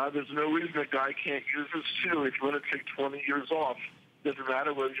 There's no reason a guy can't use this too. If you want to take 20 years off, doesn't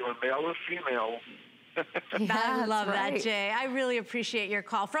matter whether you're male or female. I love that, Jay. I really appreciate your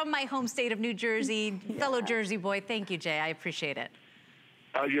call. From my home state of New Jersey, fellow Jersey boy, thank you, Jay. I appreciate it.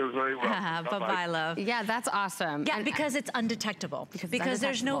 You're very welcome. Bye-bye, love. Yeah, that's awesome. Yeah, because it's undetectable. Because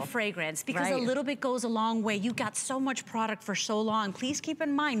there's no fragrance. Because a little bit goes a long way. You got so much product for so long. Please keep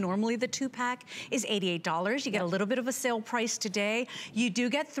in mind, normally the 2-pack is $88. You get a little bit of a sale price today. You do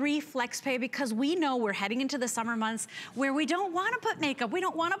get 3 flex pay because we know we're heading into the summer months where we don't want to put makeup. We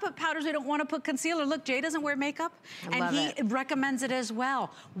don't want to put powders. We don't want to put concealer. Look, Jay doesn't wear makeup, and he recommends it as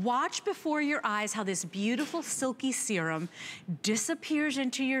well. Watch before your eyes how this beautiful silky serum disappears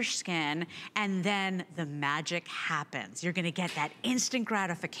into your skin, and then the magic happens. You're gonna get that instant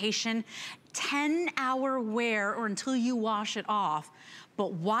gratification, 10-hour wear or until you wash it off,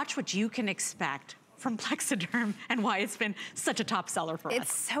 but watch what you can expect from Plexiderm and why it's been such a top seller for us.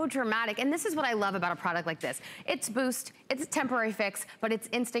 It's so dramatic, and this is what I love about a product like this. It's boost, it's a temporary fix, but it's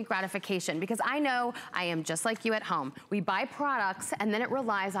instant gratification, because I know I am just like you at home. We buy products and then it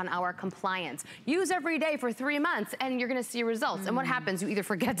relies on our compliance. Use every day for 3 months and you're gonna see results. And what happens? You either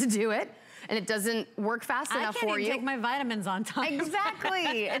forget to do it and it doesn't work fast enough for you. I can't even take my vitamins on time.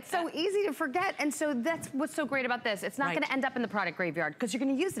 Exactly. It's so easy to forget. And so that's what's so great about this. It's not gonna end up in the product graveyard because you're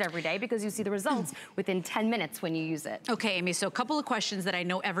gonna use it every day because you see the results within 10 minutes when you use it. Okay, Amy, so a couple of questions that I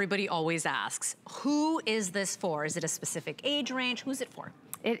know everybody always asks. Who is this for? Is it a specific age range? Who's it for?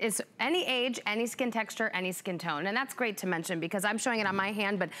 It is any age, any skin texture, any skin tone. And that's great to mention because I'm showing it on my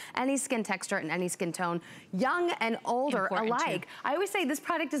hand, but any skin texture and any skin tone, young and older alike. I always say this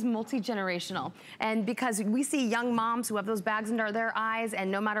product is multi-generational. And because we see young moms who have those bags under their eyes and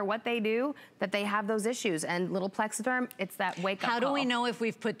no matter what they do, that they have those issues. And little Plexiderm, it's that wake-up call. How do we know if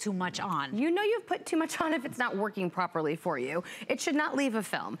we've put too much on? You know you've put too much on if it's not working properly for you. It should not leave a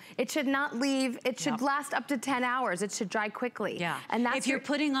film. It should not leave, it should last up to 10 hours. It should dry quickly. Yeah. And that's if you're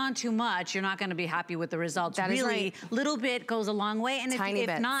putting on too much, you're not gonna be happy with the results. That is really, right. Little bit goes a long way. And Tiny if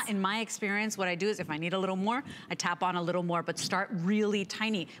bits. not, in my experience, what I do is if I need a little more, I tap on a little more, but start really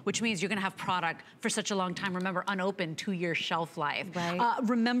tiny, which means you're gonna have product for such a long time. Remember, unopened, 2-year shelf life. Right.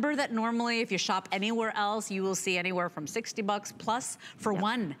 Remember that normally if you shop anywhere else, you will see anywhere from 60 bucks plus for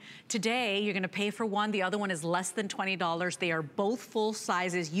one. Today, you're gonna pay for one. The other one is less than $20. They are both full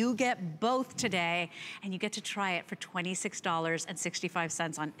sizes. You get both today, and you get to try it for $26.65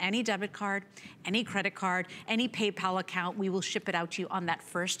 on any debit card, any credit card, any PayPal account. We will ship it out to you on that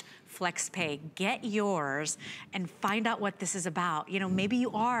first flex pay. Get yours and find out what this is about. You know, maybe you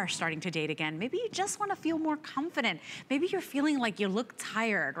are starting to date again. Maybe you just want to feel more confident. Maybe you're feeling like you look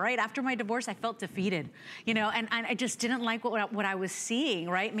tired, right? After my divorce, I felt defeated, you know, and I just didn't like what I was seeing,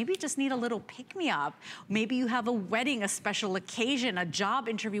 right? Maybe you just need a little pick-me-up. Maybe you have a wedding, a special occasion, a job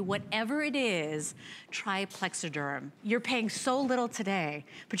interview, whatever it is, try Plexiderm. You're paying so little today,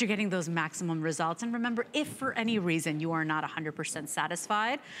 but you're getting those maximum results. And remember, if for any reason you are not 100%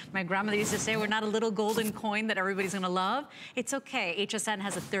 satisfied, my grandmother used to say, we're not a little golden coin that everybody's gonna love. It's okay. HSN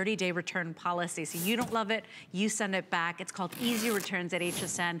has a 30-day return policy. So you don't love it, you send it back. It's called Easy Returns at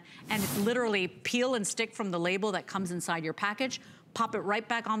HSN. And it's literally peel and stick from the label that comes inside your package, pop it right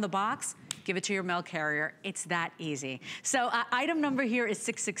back on the box, give it to your mail carrier. It's that easy. So item number here is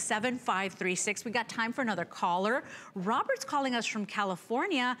 667536. We got time for another caller. Robert's calling us from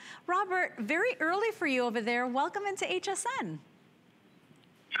California. Robert, very early for you over there. Welcome into HSN.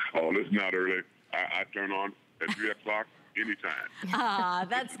 Oh, it's not early. I turn on at 3 o'clock anytime.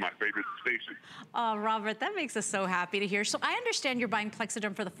 That's It's my favorite station. Oh, Robert, that makes us so happy to hear. So I understand you're buying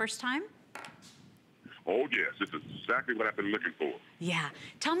Plexiderm for the first time? Oh, yes. This is exactly what I've been looking for. Yeah.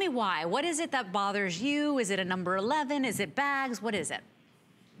 Tell me why. What is it that bothers you? Is it a number 11? Is it bags? What is it?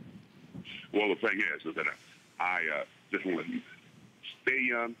 Well, the thing is that I just want to stay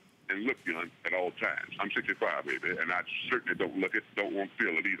young and look young at all times. I'm 65, baby, and I certainly don't want to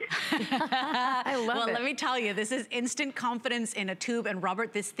feel it either. I love Well, it. let me tell you, this is instant confidence in a tube. And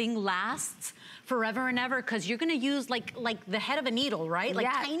Robert, this thing lasts forever and ever because you're gonna use like the head of a needle, right? Like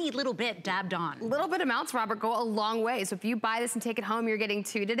Yeah. tiny little bit dabbed on. Little bit amounts, Robert, go a long way. So if you buy this and take it home, you're getting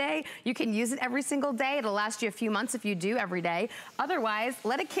 2 today. You can use it every single day. It'll last you a few months if you do every day. Otherwise,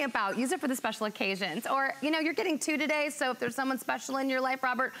 let it camp out. Use it for the special occasions. Or, you know, you're getting 2 today, so if there's someone special in your life,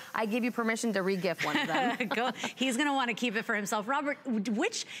 Robert, I give you permission to re-gift one of them. He's gonna wanna keep it for himself. Robert,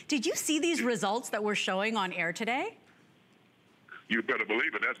 did you see these results that we're showing on air today? You better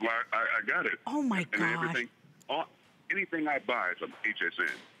believe it. That's why I got it. Oh, my And gosh. everything, anything I buy from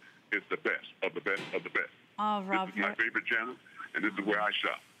HSN is the best of the best of the best. Oh, Robert. This is my favorite channel, and this is where I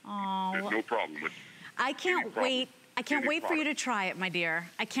shop. Oh, There's no problem with it. I can't wait. I can't Any wait for you to product. try it, my dear.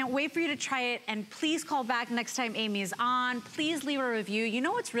 I can't wait for you to try it, and please call back next time Amy's on. Please leave a review. You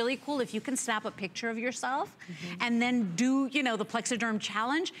know what's really cool? If you can snap a picture of yourself and then do, you know, the Plexiderm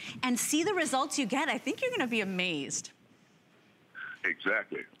challenge and see the results you get, I think you're gonna be amazed.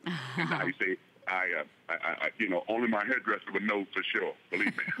 Exactly. And I say, you know, only my hairdresser would know for sure.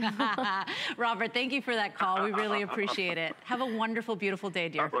 Believe me. Robert, thank you for that call. We really appreciate it. Have a wonderful, beautiful day,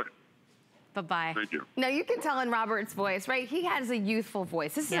 dear. All right. Bye-bye. Thank you. Now, you can tell in Robert's voice, right? He has a youthful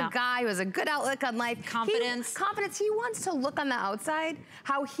voice. This is a guy who has a good outlook on life. Confidence. Confidence. He wants to look on the outside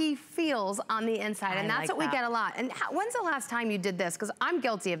how he feels on the inside. And that's like what we that. get a lot. And when's the last time you did this? Because I'm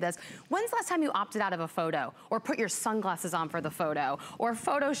guilty of this. When's the last time you opted out of a photo or put your sunglasses on for the photo or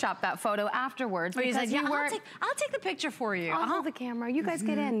Photoshop that photo afterwards? Or you said, because yeah, you weren't... I'll take the picture for you. I'll hold the camera. You guys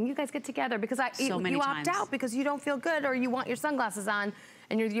get in. You guys get together because So many you opt times. out because you don't feel good or you want your sunglasses on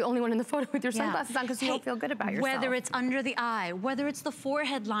and you're the only one in the photo with your sunglasses on because you don't feel good about yourself. Whether it's under the eye, whether it's the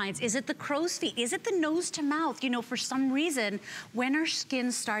forehead lines, is it the crow's feet, is it the nose to mouth? You know, for some reason, when our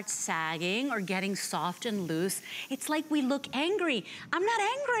skin starts sagging or getting soft and loose, it's like we look angry. I'm not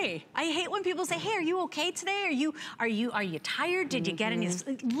angry. I hate when people say, hey, are you okay today? Are you tired? Did you get any?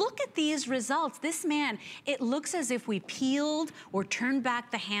 Look at these results. This man, it looks as if we peeled or turned back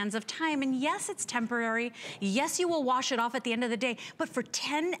the hands of time. And yes, it's temporary. Yes, you will wash it off at the end of the day. But for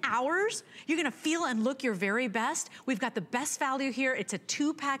 10 hours, you're gonna feel and look your very best. We've got the best value here. It's a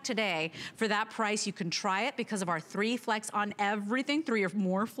 2-pack today. For that price, you can try it because of our 3 flex on everything, 3 or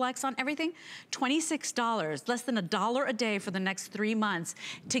more flex on everything. $26, less than $1 a day for the next 3 months.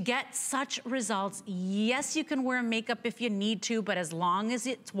 To get such results, yes, you can wear makeup if you need to, but as long as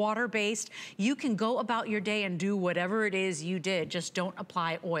it's water-based, you can go about your day and do whatever it is you did. Just don't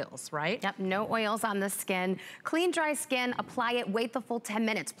apply oils, right? Yep, no oils on the skin. Clean, dry skin, apply it, wait the full full 10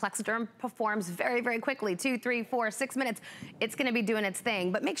 minutes. Plexiderm performs very, very quickly. 2, 3, 4, 6 minutes. It's gonna be doing its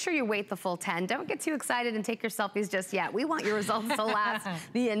thing, but make sure you wait the full 10. Don't get too excited and take your selfies just yet. We want your results to last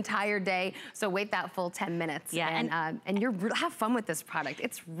the entire day, so wait that full 10 minutes. Yeah, and have fun with this product.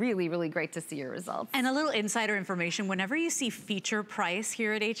 It's really, really great to see your results. And a little insider information, whenever you see feature price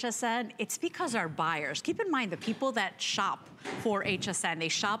here at HSN, it's because our buyers, keep in mind the people that shop for HSN, they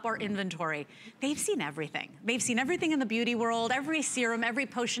shop our inventory, they've seen everything. They've seen everything in the beauty world, every serum, every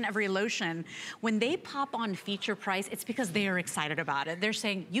potion, every lotion. When they pop on feature price, it's because they are excited about it. They're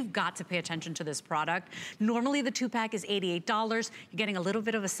saying, you've got to pay attention to this product. Normally the 2-pack is $88. You're getting a little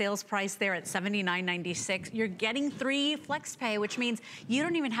bit of a sales price there at $79.96. You're getting 3 flex pay, which means you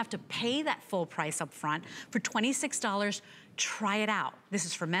don't even have to pay that full price up front. For $26, try it out. This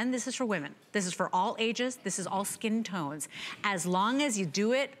is for men, this is for women. This is for all ages, this is all skin tones. As long as you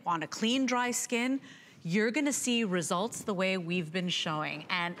do it on a clean, dry skin, you're gonna see results the way we've been showing.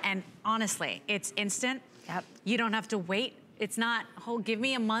 And honestly, it's instant. Yep. You don't have to wait. It's not, oh, give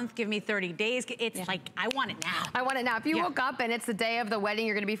me a month, give me 30 days. It's like, I want it now. I want it now. If you woke up and it's the day of the wedding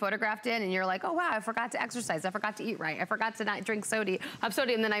you're gonna be photographed in and you're like, oh wow, I forgot to exercise, I forgot to eat right, I forgot to not drink sodium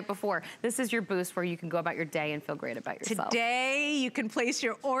the night before. This is your boost where you can go about your day and feel great about yourself. Today, you can place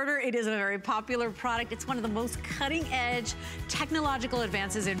your order. It is a very popular product. It's one of the most cutting edge technological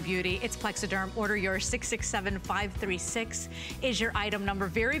advances in beauty. It's Plexiderm. Order yours. 667-536 is your item number.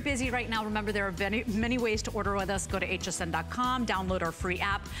 Very busy right now. Remember, there are many ways to order with us. Go to hsn.com, download our free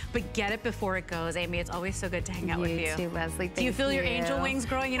app, but get it before it goes. Amy, it's always so good to hang out with you. You too, Leslie. Do you feel your angel wings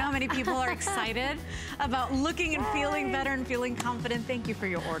growing? You know how many people are excited about looking and feeling better and feeling confident? Thank you for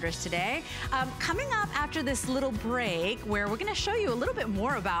your orders today. Coming up after this little break, where we're gonna show you a little bit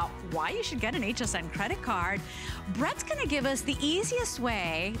more about why you should get an HSN credit card, Brett's gonna give us the easiest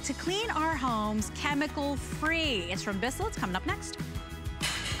way to clean our homes chemical-free. It's from Bissell. It's coming up next.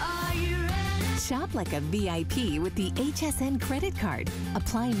 Are you ready? Shop like a VIP with the HSN credit card.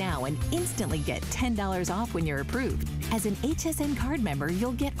 Apply now and instantly get $10 off when you're approved. As an HSN card member,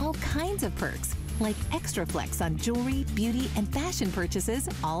 you'll get all kinds of perks, like extra flex on jewelry, beauty, and fashion purchases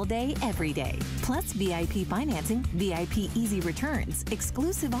all day, every day. Plus VIP financing, VIP easy returns,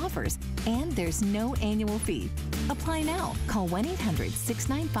 exclusive offers, and there's no annual fee. Apply now. Call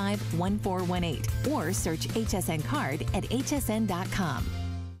 1-800-695-1418 or search HSN card at hsn.com.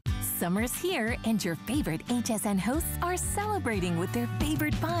 Summer's here, and your favorite HSN hosts are celebrating with their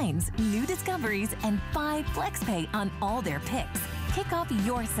favorite finds, new discoveries, and 5 FlexPay on all their picks. Kick off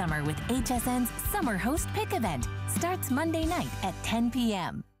your summer with HSN's Summer Host Pick event. Starts Monday night at 10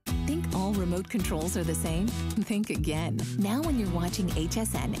 p.m. Think all remote controls are the same? Think again. Now when you're watching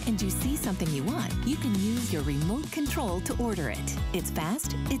HSN and you see something you want, you can use your remote control to order it. It's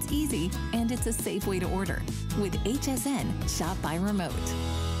fast, it's easy, and it's a safe way to order. With HSN, shop by remote.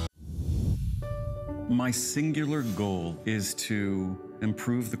 My singular goal is to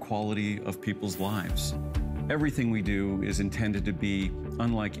improve the quality of people's lives. Everything we do is intended to be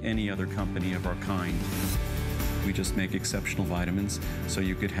unlike any other company of our kind. We just make exceptional vitamins so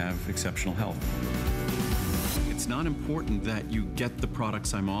you could have exceptional health. It's not important that you get the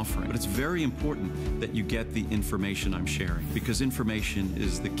products I'm offering, but it's very important that you get the information I'm sharing, because information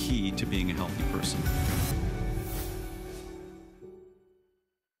is the key to being a healthy person.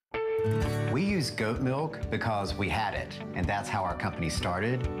 We use goat milk because we had it, and that's how our company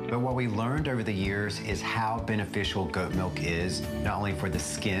started. But what we learned over the years is how beneficial goat milk is, not only for the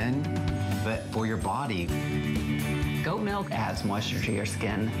skin, but for your body. Goat milk adds moisture to your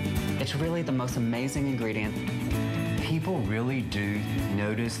skin. It's really the most amazing ingredient. People really do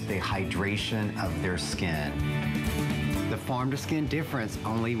notice the hydration of their skin. The farm-to-skin difference,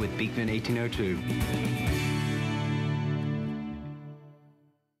 only with Beekman 1802.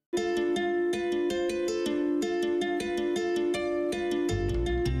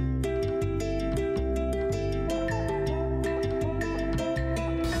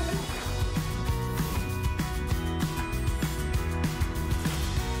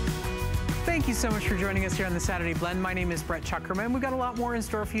 Thank you so much for joining us here on the Saturday Blend. My name is Brett Chuckerman. We've got a lot more in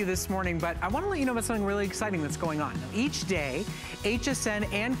store for you this morning, but I want to let you know about something really exciting that's going on. Each day, HSN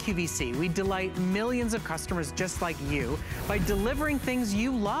and QVC, we delight millions of customers just like you by delivering things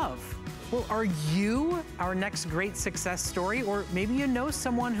you love. Well, are you our next great success story? Or maybe you know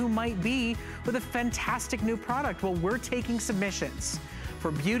someone who might be with a fantastic new product. Well, we're taking submissions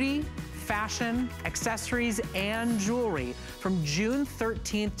for beauty, fashion, accessories, and jewelry from June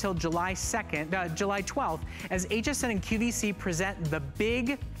 13th till July 12th, as HSN and QVC present the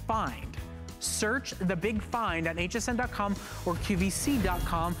Big Find. Search The Big Find on hsn.com or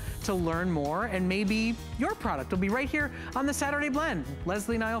qvc.com to learn more, and maybe your product will be right here on the Saturday Blend.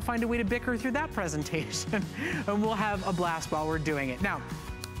 Leslie and I will find a way to bicker through that presentation, and we'll have a blast while we're doing it. Now,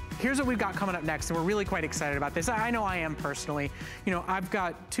 here's what we've got coming up next, and we're really quite excited about this. I know I am personally. You know, I've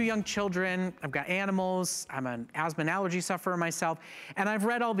got 2 young children, I've got animals, I'm an asthma and allergy sufferer myself, and I've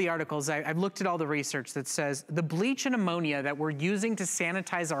read all the articles, I've looked at all the research that says the bleach and ammonia that we're using to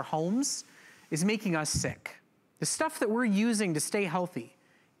sanitize our homes is making us sick. The stuff that we're using to stay healthy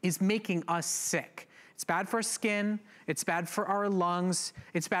is making us sick. It's bad for our skin, it's bad for our lungs,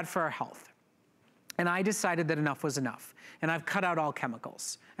 it's bad for our health. And I decided that enough was enough. And I've cut out all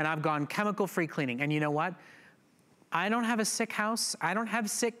chemicals. And I've gone chemical-free cleaning. And you know what? I don't have a sick house. I don't have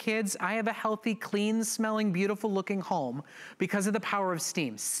sick kids. I have a healthy, clean-smelling, beautiful-looking home because of the power of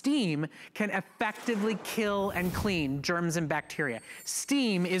steam. Steam can effectively kill and clean germs and bacteria.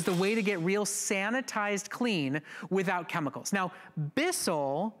 Steam is the way to get real sanitized clean without chemicals. Now,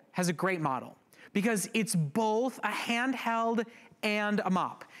 Bissell has a great model because it's both a handheld and a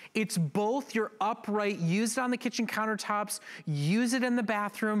mop. It's both your upright, use it on the kitchen countertops, use it in the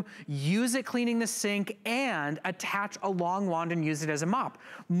bathroom, use it cleaning the sink, and attach a long wand and use it as a mop.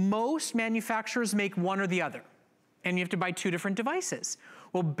 Most manufacturers make one or the other, and you have to buy 2 different devices.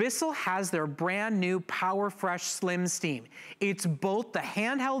 Well, Bissell has their brand new Power Fresh Slim Steam. It's both the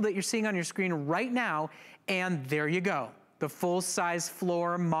handheld that you're seeing on your screen right now, and there you go, the full-size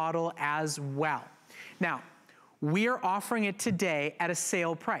floor model as well. Now, we are offering it today at a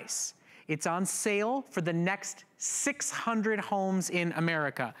sale price. It's on sale for the next 600 homes in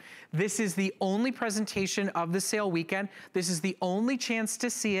America. This is the only presentation of the sale weekend. This is the only chance to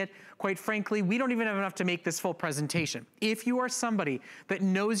see it. Quite frankly, we don't even have enough to make this full presentation. If you are somebody that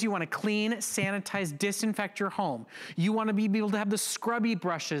knows you want to clean, sanitize, disinfect your home, you want to be able to have the scrubby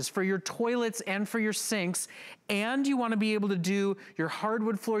brushes for your toilets and for your sinks, and you want to be able to do your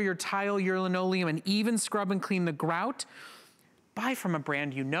hardwood floor, your tile, your linoleum, and even scrub and clean the grout, buy from a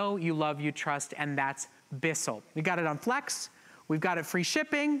brand you know, you love, you trust, and that's Bissell. We got it on Flex. We've got it free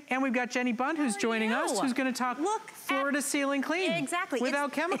shipping, and we've got Jenny Bunt who's joining us, who's gonna talk floor to ceiling clean. Exactly.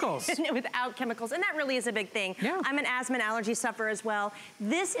 Without chemicals. Without chemicals, and that really is a big thing. Yeah. I'm an asthma and allergy sufferer as well.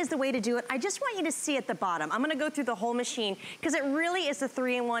 This is the way to do it. I just want you to see at the bottom. I'm gonna go through the whole machine, because it really is a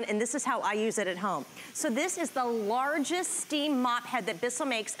 3-in-1, and this is how I use it at home. So this is the largest steam mop head that Bissell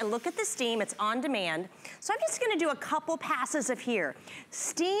makes, and look at the steam, it's on demand. So I'm just gonna do a couple passes of here.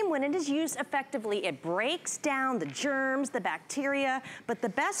 Steam, when it is used effectively, it breaks down the germs, the bacteria, but the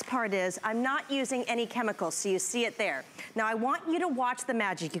best part is I'm not using any chemicals, so you see it there. Now I want you to watch the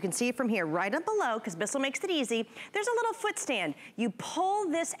magic. You can see it from here, right up below, because Bissell makes it easy. There's a little foot stand. You pull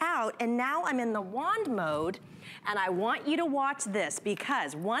this out, and now I'm in the wand mode, and I want you to watch this,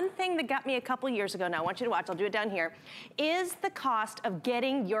 because one thing that got me a couple years ago, now I want you to watch, I'll do it down here, is the cost of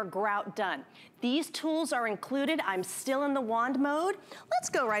getting your grout done. These tools are included. I'm still in the wand mode. Let's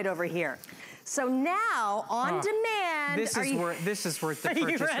go right over here. So now, on demand, this is worth the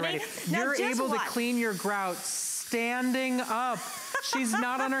purchase. Are you ready? You're able to clean your grout standing up. She's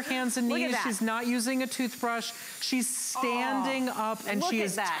not on her hands and knees. She's not using a toothbrush. She's standing up, and she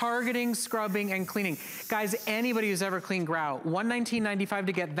is targeting, scrubbing, and cleaning. Guys, anybody who's ever cleaned grout, $119.95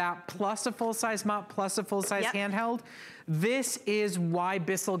 to get that, plus a full-size mop, plus a full-size handheld. This is why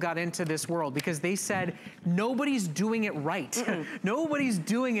Bissell got into this world, because they said nobody's doing it right. Nobody's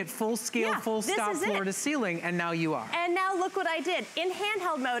doing it full scale, full stop, floor to ceiling, and now you are. And now look what I did. In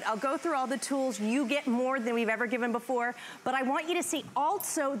handheld mode, I'll go through all the tools. You get more than we've ever given before, but I want you to see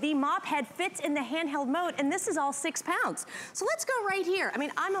also the mop head fits in the handheld mode, and this is all 6 pounds. So let's go right here. I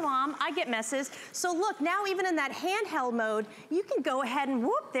mean, I'm a mom, I get messes. So look, now even in that handheld mode, you can go ahead and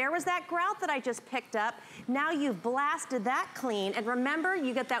whoop, there was that grout that I just picked up. Now you've blasted that clean, and remember,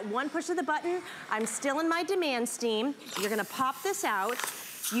 you get that one push of the button. I'm still in my demand steam. You're gonna pop this out.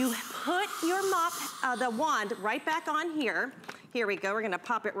 You put your mop, the wand right back on here. Here we go, we're gonna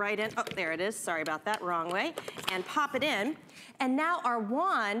pop it right in. Oh, there it is, sorry about that, wrong way. And pop it in. And now our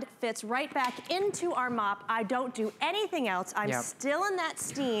wand fits right back into our mop. I don't do anything else. I'm still in that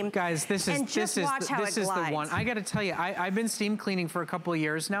steam. Guys, this is the one. I gotta tell you, I've been steam cleaning for a couple of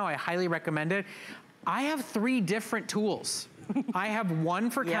years now. I highly recommend it. I have 3 different tools I have one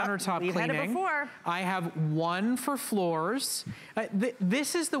for countertop cleaning. Had it before. I have one for floors.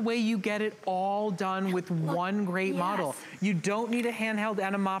 This is the way you get it all done with one great model. You don't need a handheld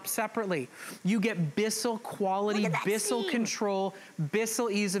and a mop separately. You get Bissell quality, Bissell control, Bissell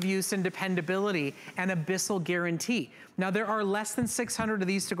ease of use and dependability, and a Bissell guarantee. Now, there are less than 600 of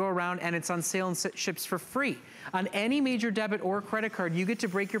these to go around, and it's on sale and ships for free. On any major debit or credit card, you get to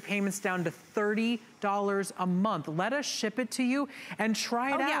break your payments down to $30 a month. Let us ship it to you and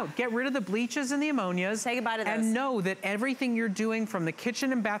try it out. Get rid of the bleaches and the ammonias. Say goodbye to those. And know that everything you're doing from the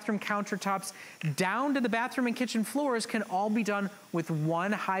kitchen and bathroom countertops down to the bathroom and kitchen floors can all be done with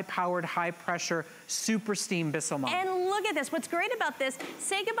one high-powered, high-pressure, super steam Bissell mop. And look at this. What's great about this,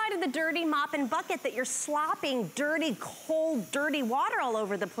 say goodbye to the dirty mop and bucket that you're slopping dirty, cold, dirty water all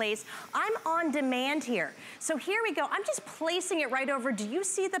over the place. I'm on demand here. So here we go. I'm just placing it right over. Do you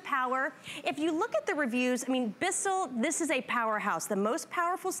see the power? If you look at the reviews, I mean, Bissell, this is a powerhouse. The most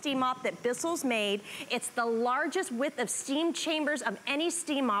powerful steam mop that Bissell's made. It's the largest width of steam chambers of any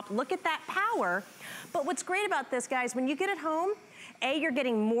steam mop. Look at that power. But what's great about this, guys, when you get it home, A, you're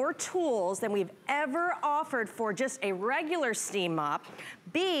getting more tools than we've ever offered for just a regular steam mop.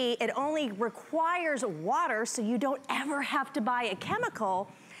 B, it only requires water, so you don't ever have to buy a chemical.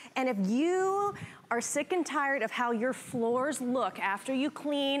 And if you are sick and tired of how your floors look after you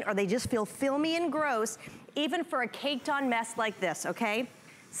clean, or they just feel filmy and gross, even for a caked on mess like this, okay?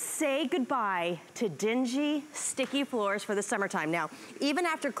 Say goodbye to dingy, sticky floors for the summertime. Now, even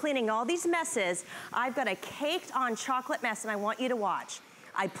after cleaning all these messes, I've got a caked on chocolate mess, and I want you to watch.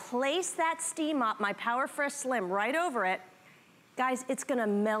 I place that steam mop, my Power Fresh Slim, right over it. Guys, it's gonna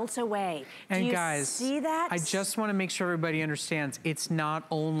melt away. And do you guys, see that? I just wanna make sure everybody understands it's not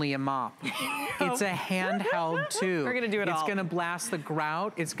only a mop. It's a handheld too. We're gonna do it all. It's gonna blast the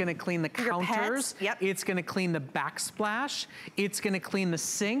grout, it's gonna clean the counters, it's gonna clean the backsplash, it's gonna clean the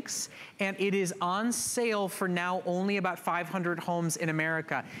sinks, and it is on sale for now only about 500 homes in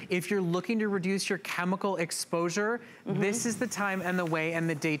America. If you're looking to reduce your chemical exposure, this is the time and the way and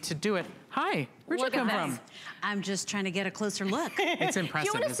the date to do it. Hi, where'd you come from? I'm just trying to get a closer look. It's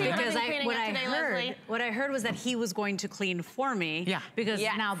impressive, isn't it? Because what I heard was that he was going to clean for me. Yeah. Because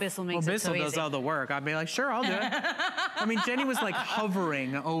now Bissell makes it so easy. Bissell does all the work. I'd be like, sure, I'll do it. I mean, Jenny was like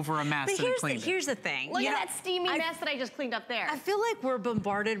hovering over a mess and cleaned it. Here's the thing. Look at that steamy mess that I just cleaned up there. I feel like we're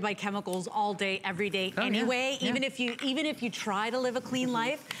bombarded by chemicals all day, every day anyway. Yeah. Even if you try to live a clean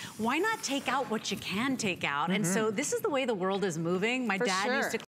life, why not take out what you can take out? And so this is the way the world is moving. My dad used to